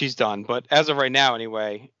she's done. But as of right now,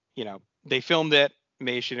 anyway, you know, they filmed it.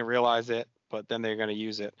 Maybe she didn't realize it, but then they're going to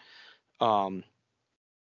use it on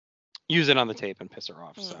the tape and piss her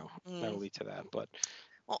off. So that'll lead to that. But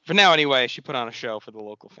for now, anyway, she put on a show for the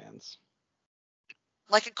local fans.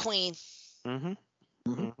 Like a queen.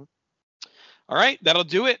 All right, that'll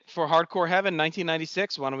do it for Hardcore Heaven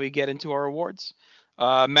 1996. Why don't we get into our awards?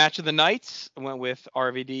 Match of the night went with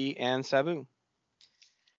RVD and Sabu.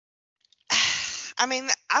 I mean,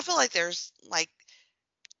 I feel like there's like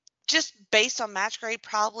just based on match grade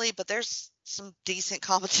probably, but there's some decent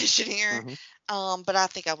competition here. But I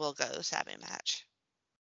think I will go Sabu match.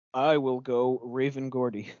 I will go Raven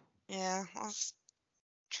Gordy. Yeah, that's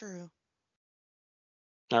true.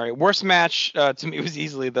 All right, worst match to me was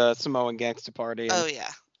easily the Samoan Gangsta Party. Oh yeah.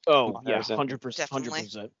 Oh yeah, 100%.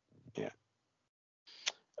 100%.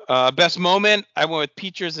 Yeah. Best moment, I went with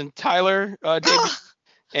Peaches and Tyler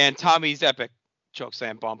and Tommy's epic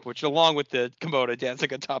chokeslam bump, which along with the Kimona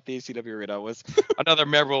dancing atop the ACW arena was another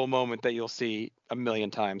memorable moment that you'll see a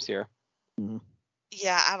million times here.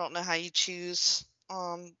 Yeah, I don't know how you choose.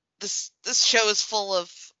 This show is full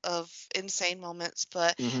of insane moments,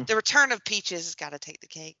 but the return of Peaches has got to take the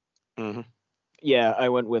cake. Yeah, I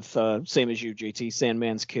went with same as you, JT,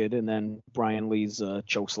 Sandman's Kid, and then Brian Lee's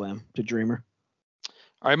chokeslam to Dreamer.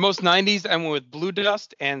 All right, most 90s, I went with Blue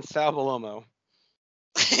Dust and Sal Balomo.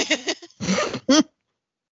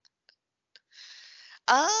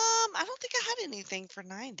 I don't think I had anything for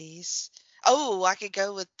 90s. Oh, I could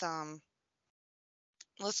go with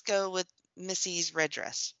let's go with Missy's red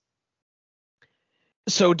dress.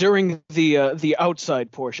 So during the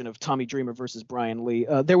outside portion of Tommy Dreamer versus Brian Lee,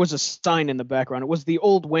 there was a sign in the background. It was the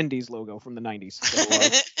old Wendy's logo from the 90s.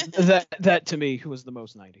 So, that to me was the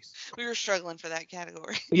most 90s. We were struggling for that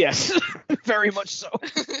category. Yes, very much so.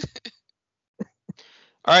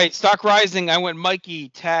 All right, Stock Rising, I went Mikey,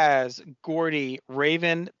 Taz, Gordy,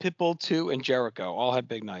 Raven, Pitbull 2, and Jericho. All had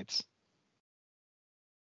big nights.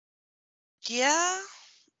 Yeah.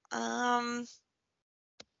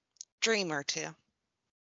 Dreamer too.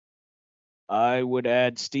 I would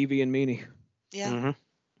add Stevie and Meanie. Yeah. All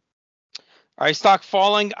right, Stock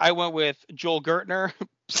Falling, I went with Joel Gertner,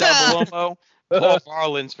 Sal Balomo, Paul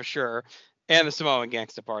Varelans for sure, and the Samoan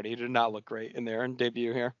Gangsta Party. He did not look great in their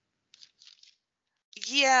debut here.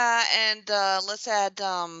 Yeah, and let's add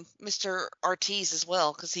Mr. Ortiz as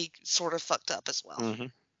well, because he sort of fucked up as well.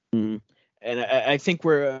 And I think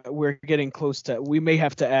we're getting close to. We may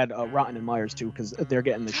have to add Rotten and Myers too, because they're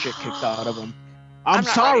getting the shit kicked out of them. I'm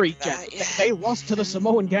sorry, Jen. Yeah. They lost to the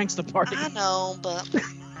Samoan Gangsta Party. I know, but.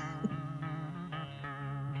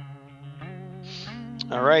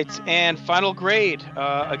 All right, and final grade.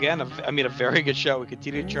 Again, a very good show. We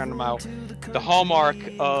continue to churn them out. The hallmark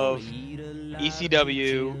of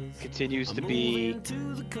ECW continues to be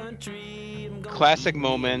classic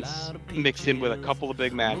moments mixed in with a couple of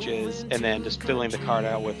big matches, and then just filling the card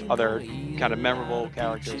out with other kind of memorable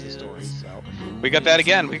characters and stories. So we got that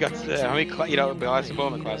again. We got how many classic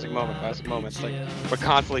moment. It's like we're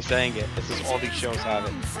constantly saying it. This is all these shows have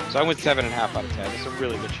it. So I went 7.5 out of 10. It's a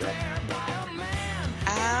really good show.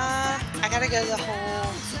 I gotta go the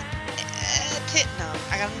whole.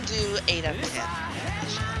 I gotta do 8 out of 10.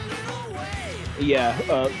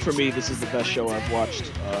 Yeah, for me, this is the best show I've watched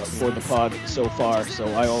for the pod so far, so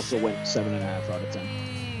I also went 7.5 out of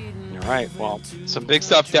 10. All right, well, some big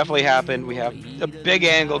stuff definitely happened. We have a big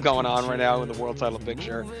angle going on right now in the world title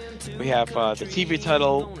picture. We have the TV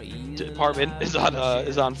title department is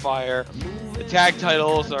on fire. The tag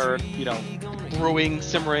titles are, brewing,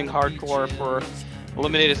 simmering hardcore for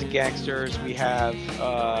Eliminators and Gangsters. We have,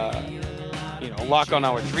 lock on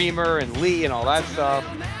our Dreamer and Lee and all that stuff.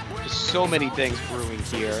 So many things brewing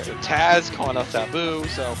here. Taz calling out Sabu.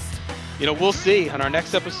 So, we'll see. On our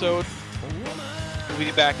next episode, we'll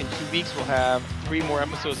be back in 2 weeks. We'll have 3 more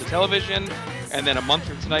episodes of television. And then a month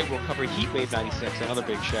from tonight, we'll cover Heatwave 96, another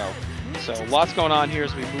big show. So lots going on here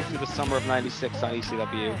as we move through the summer of 96 on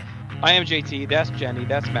ECW. I am JT. That's Jenny.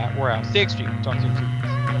 That's Matt. We're out. Stay extreme. Talk to you in 2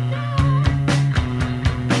 weeks.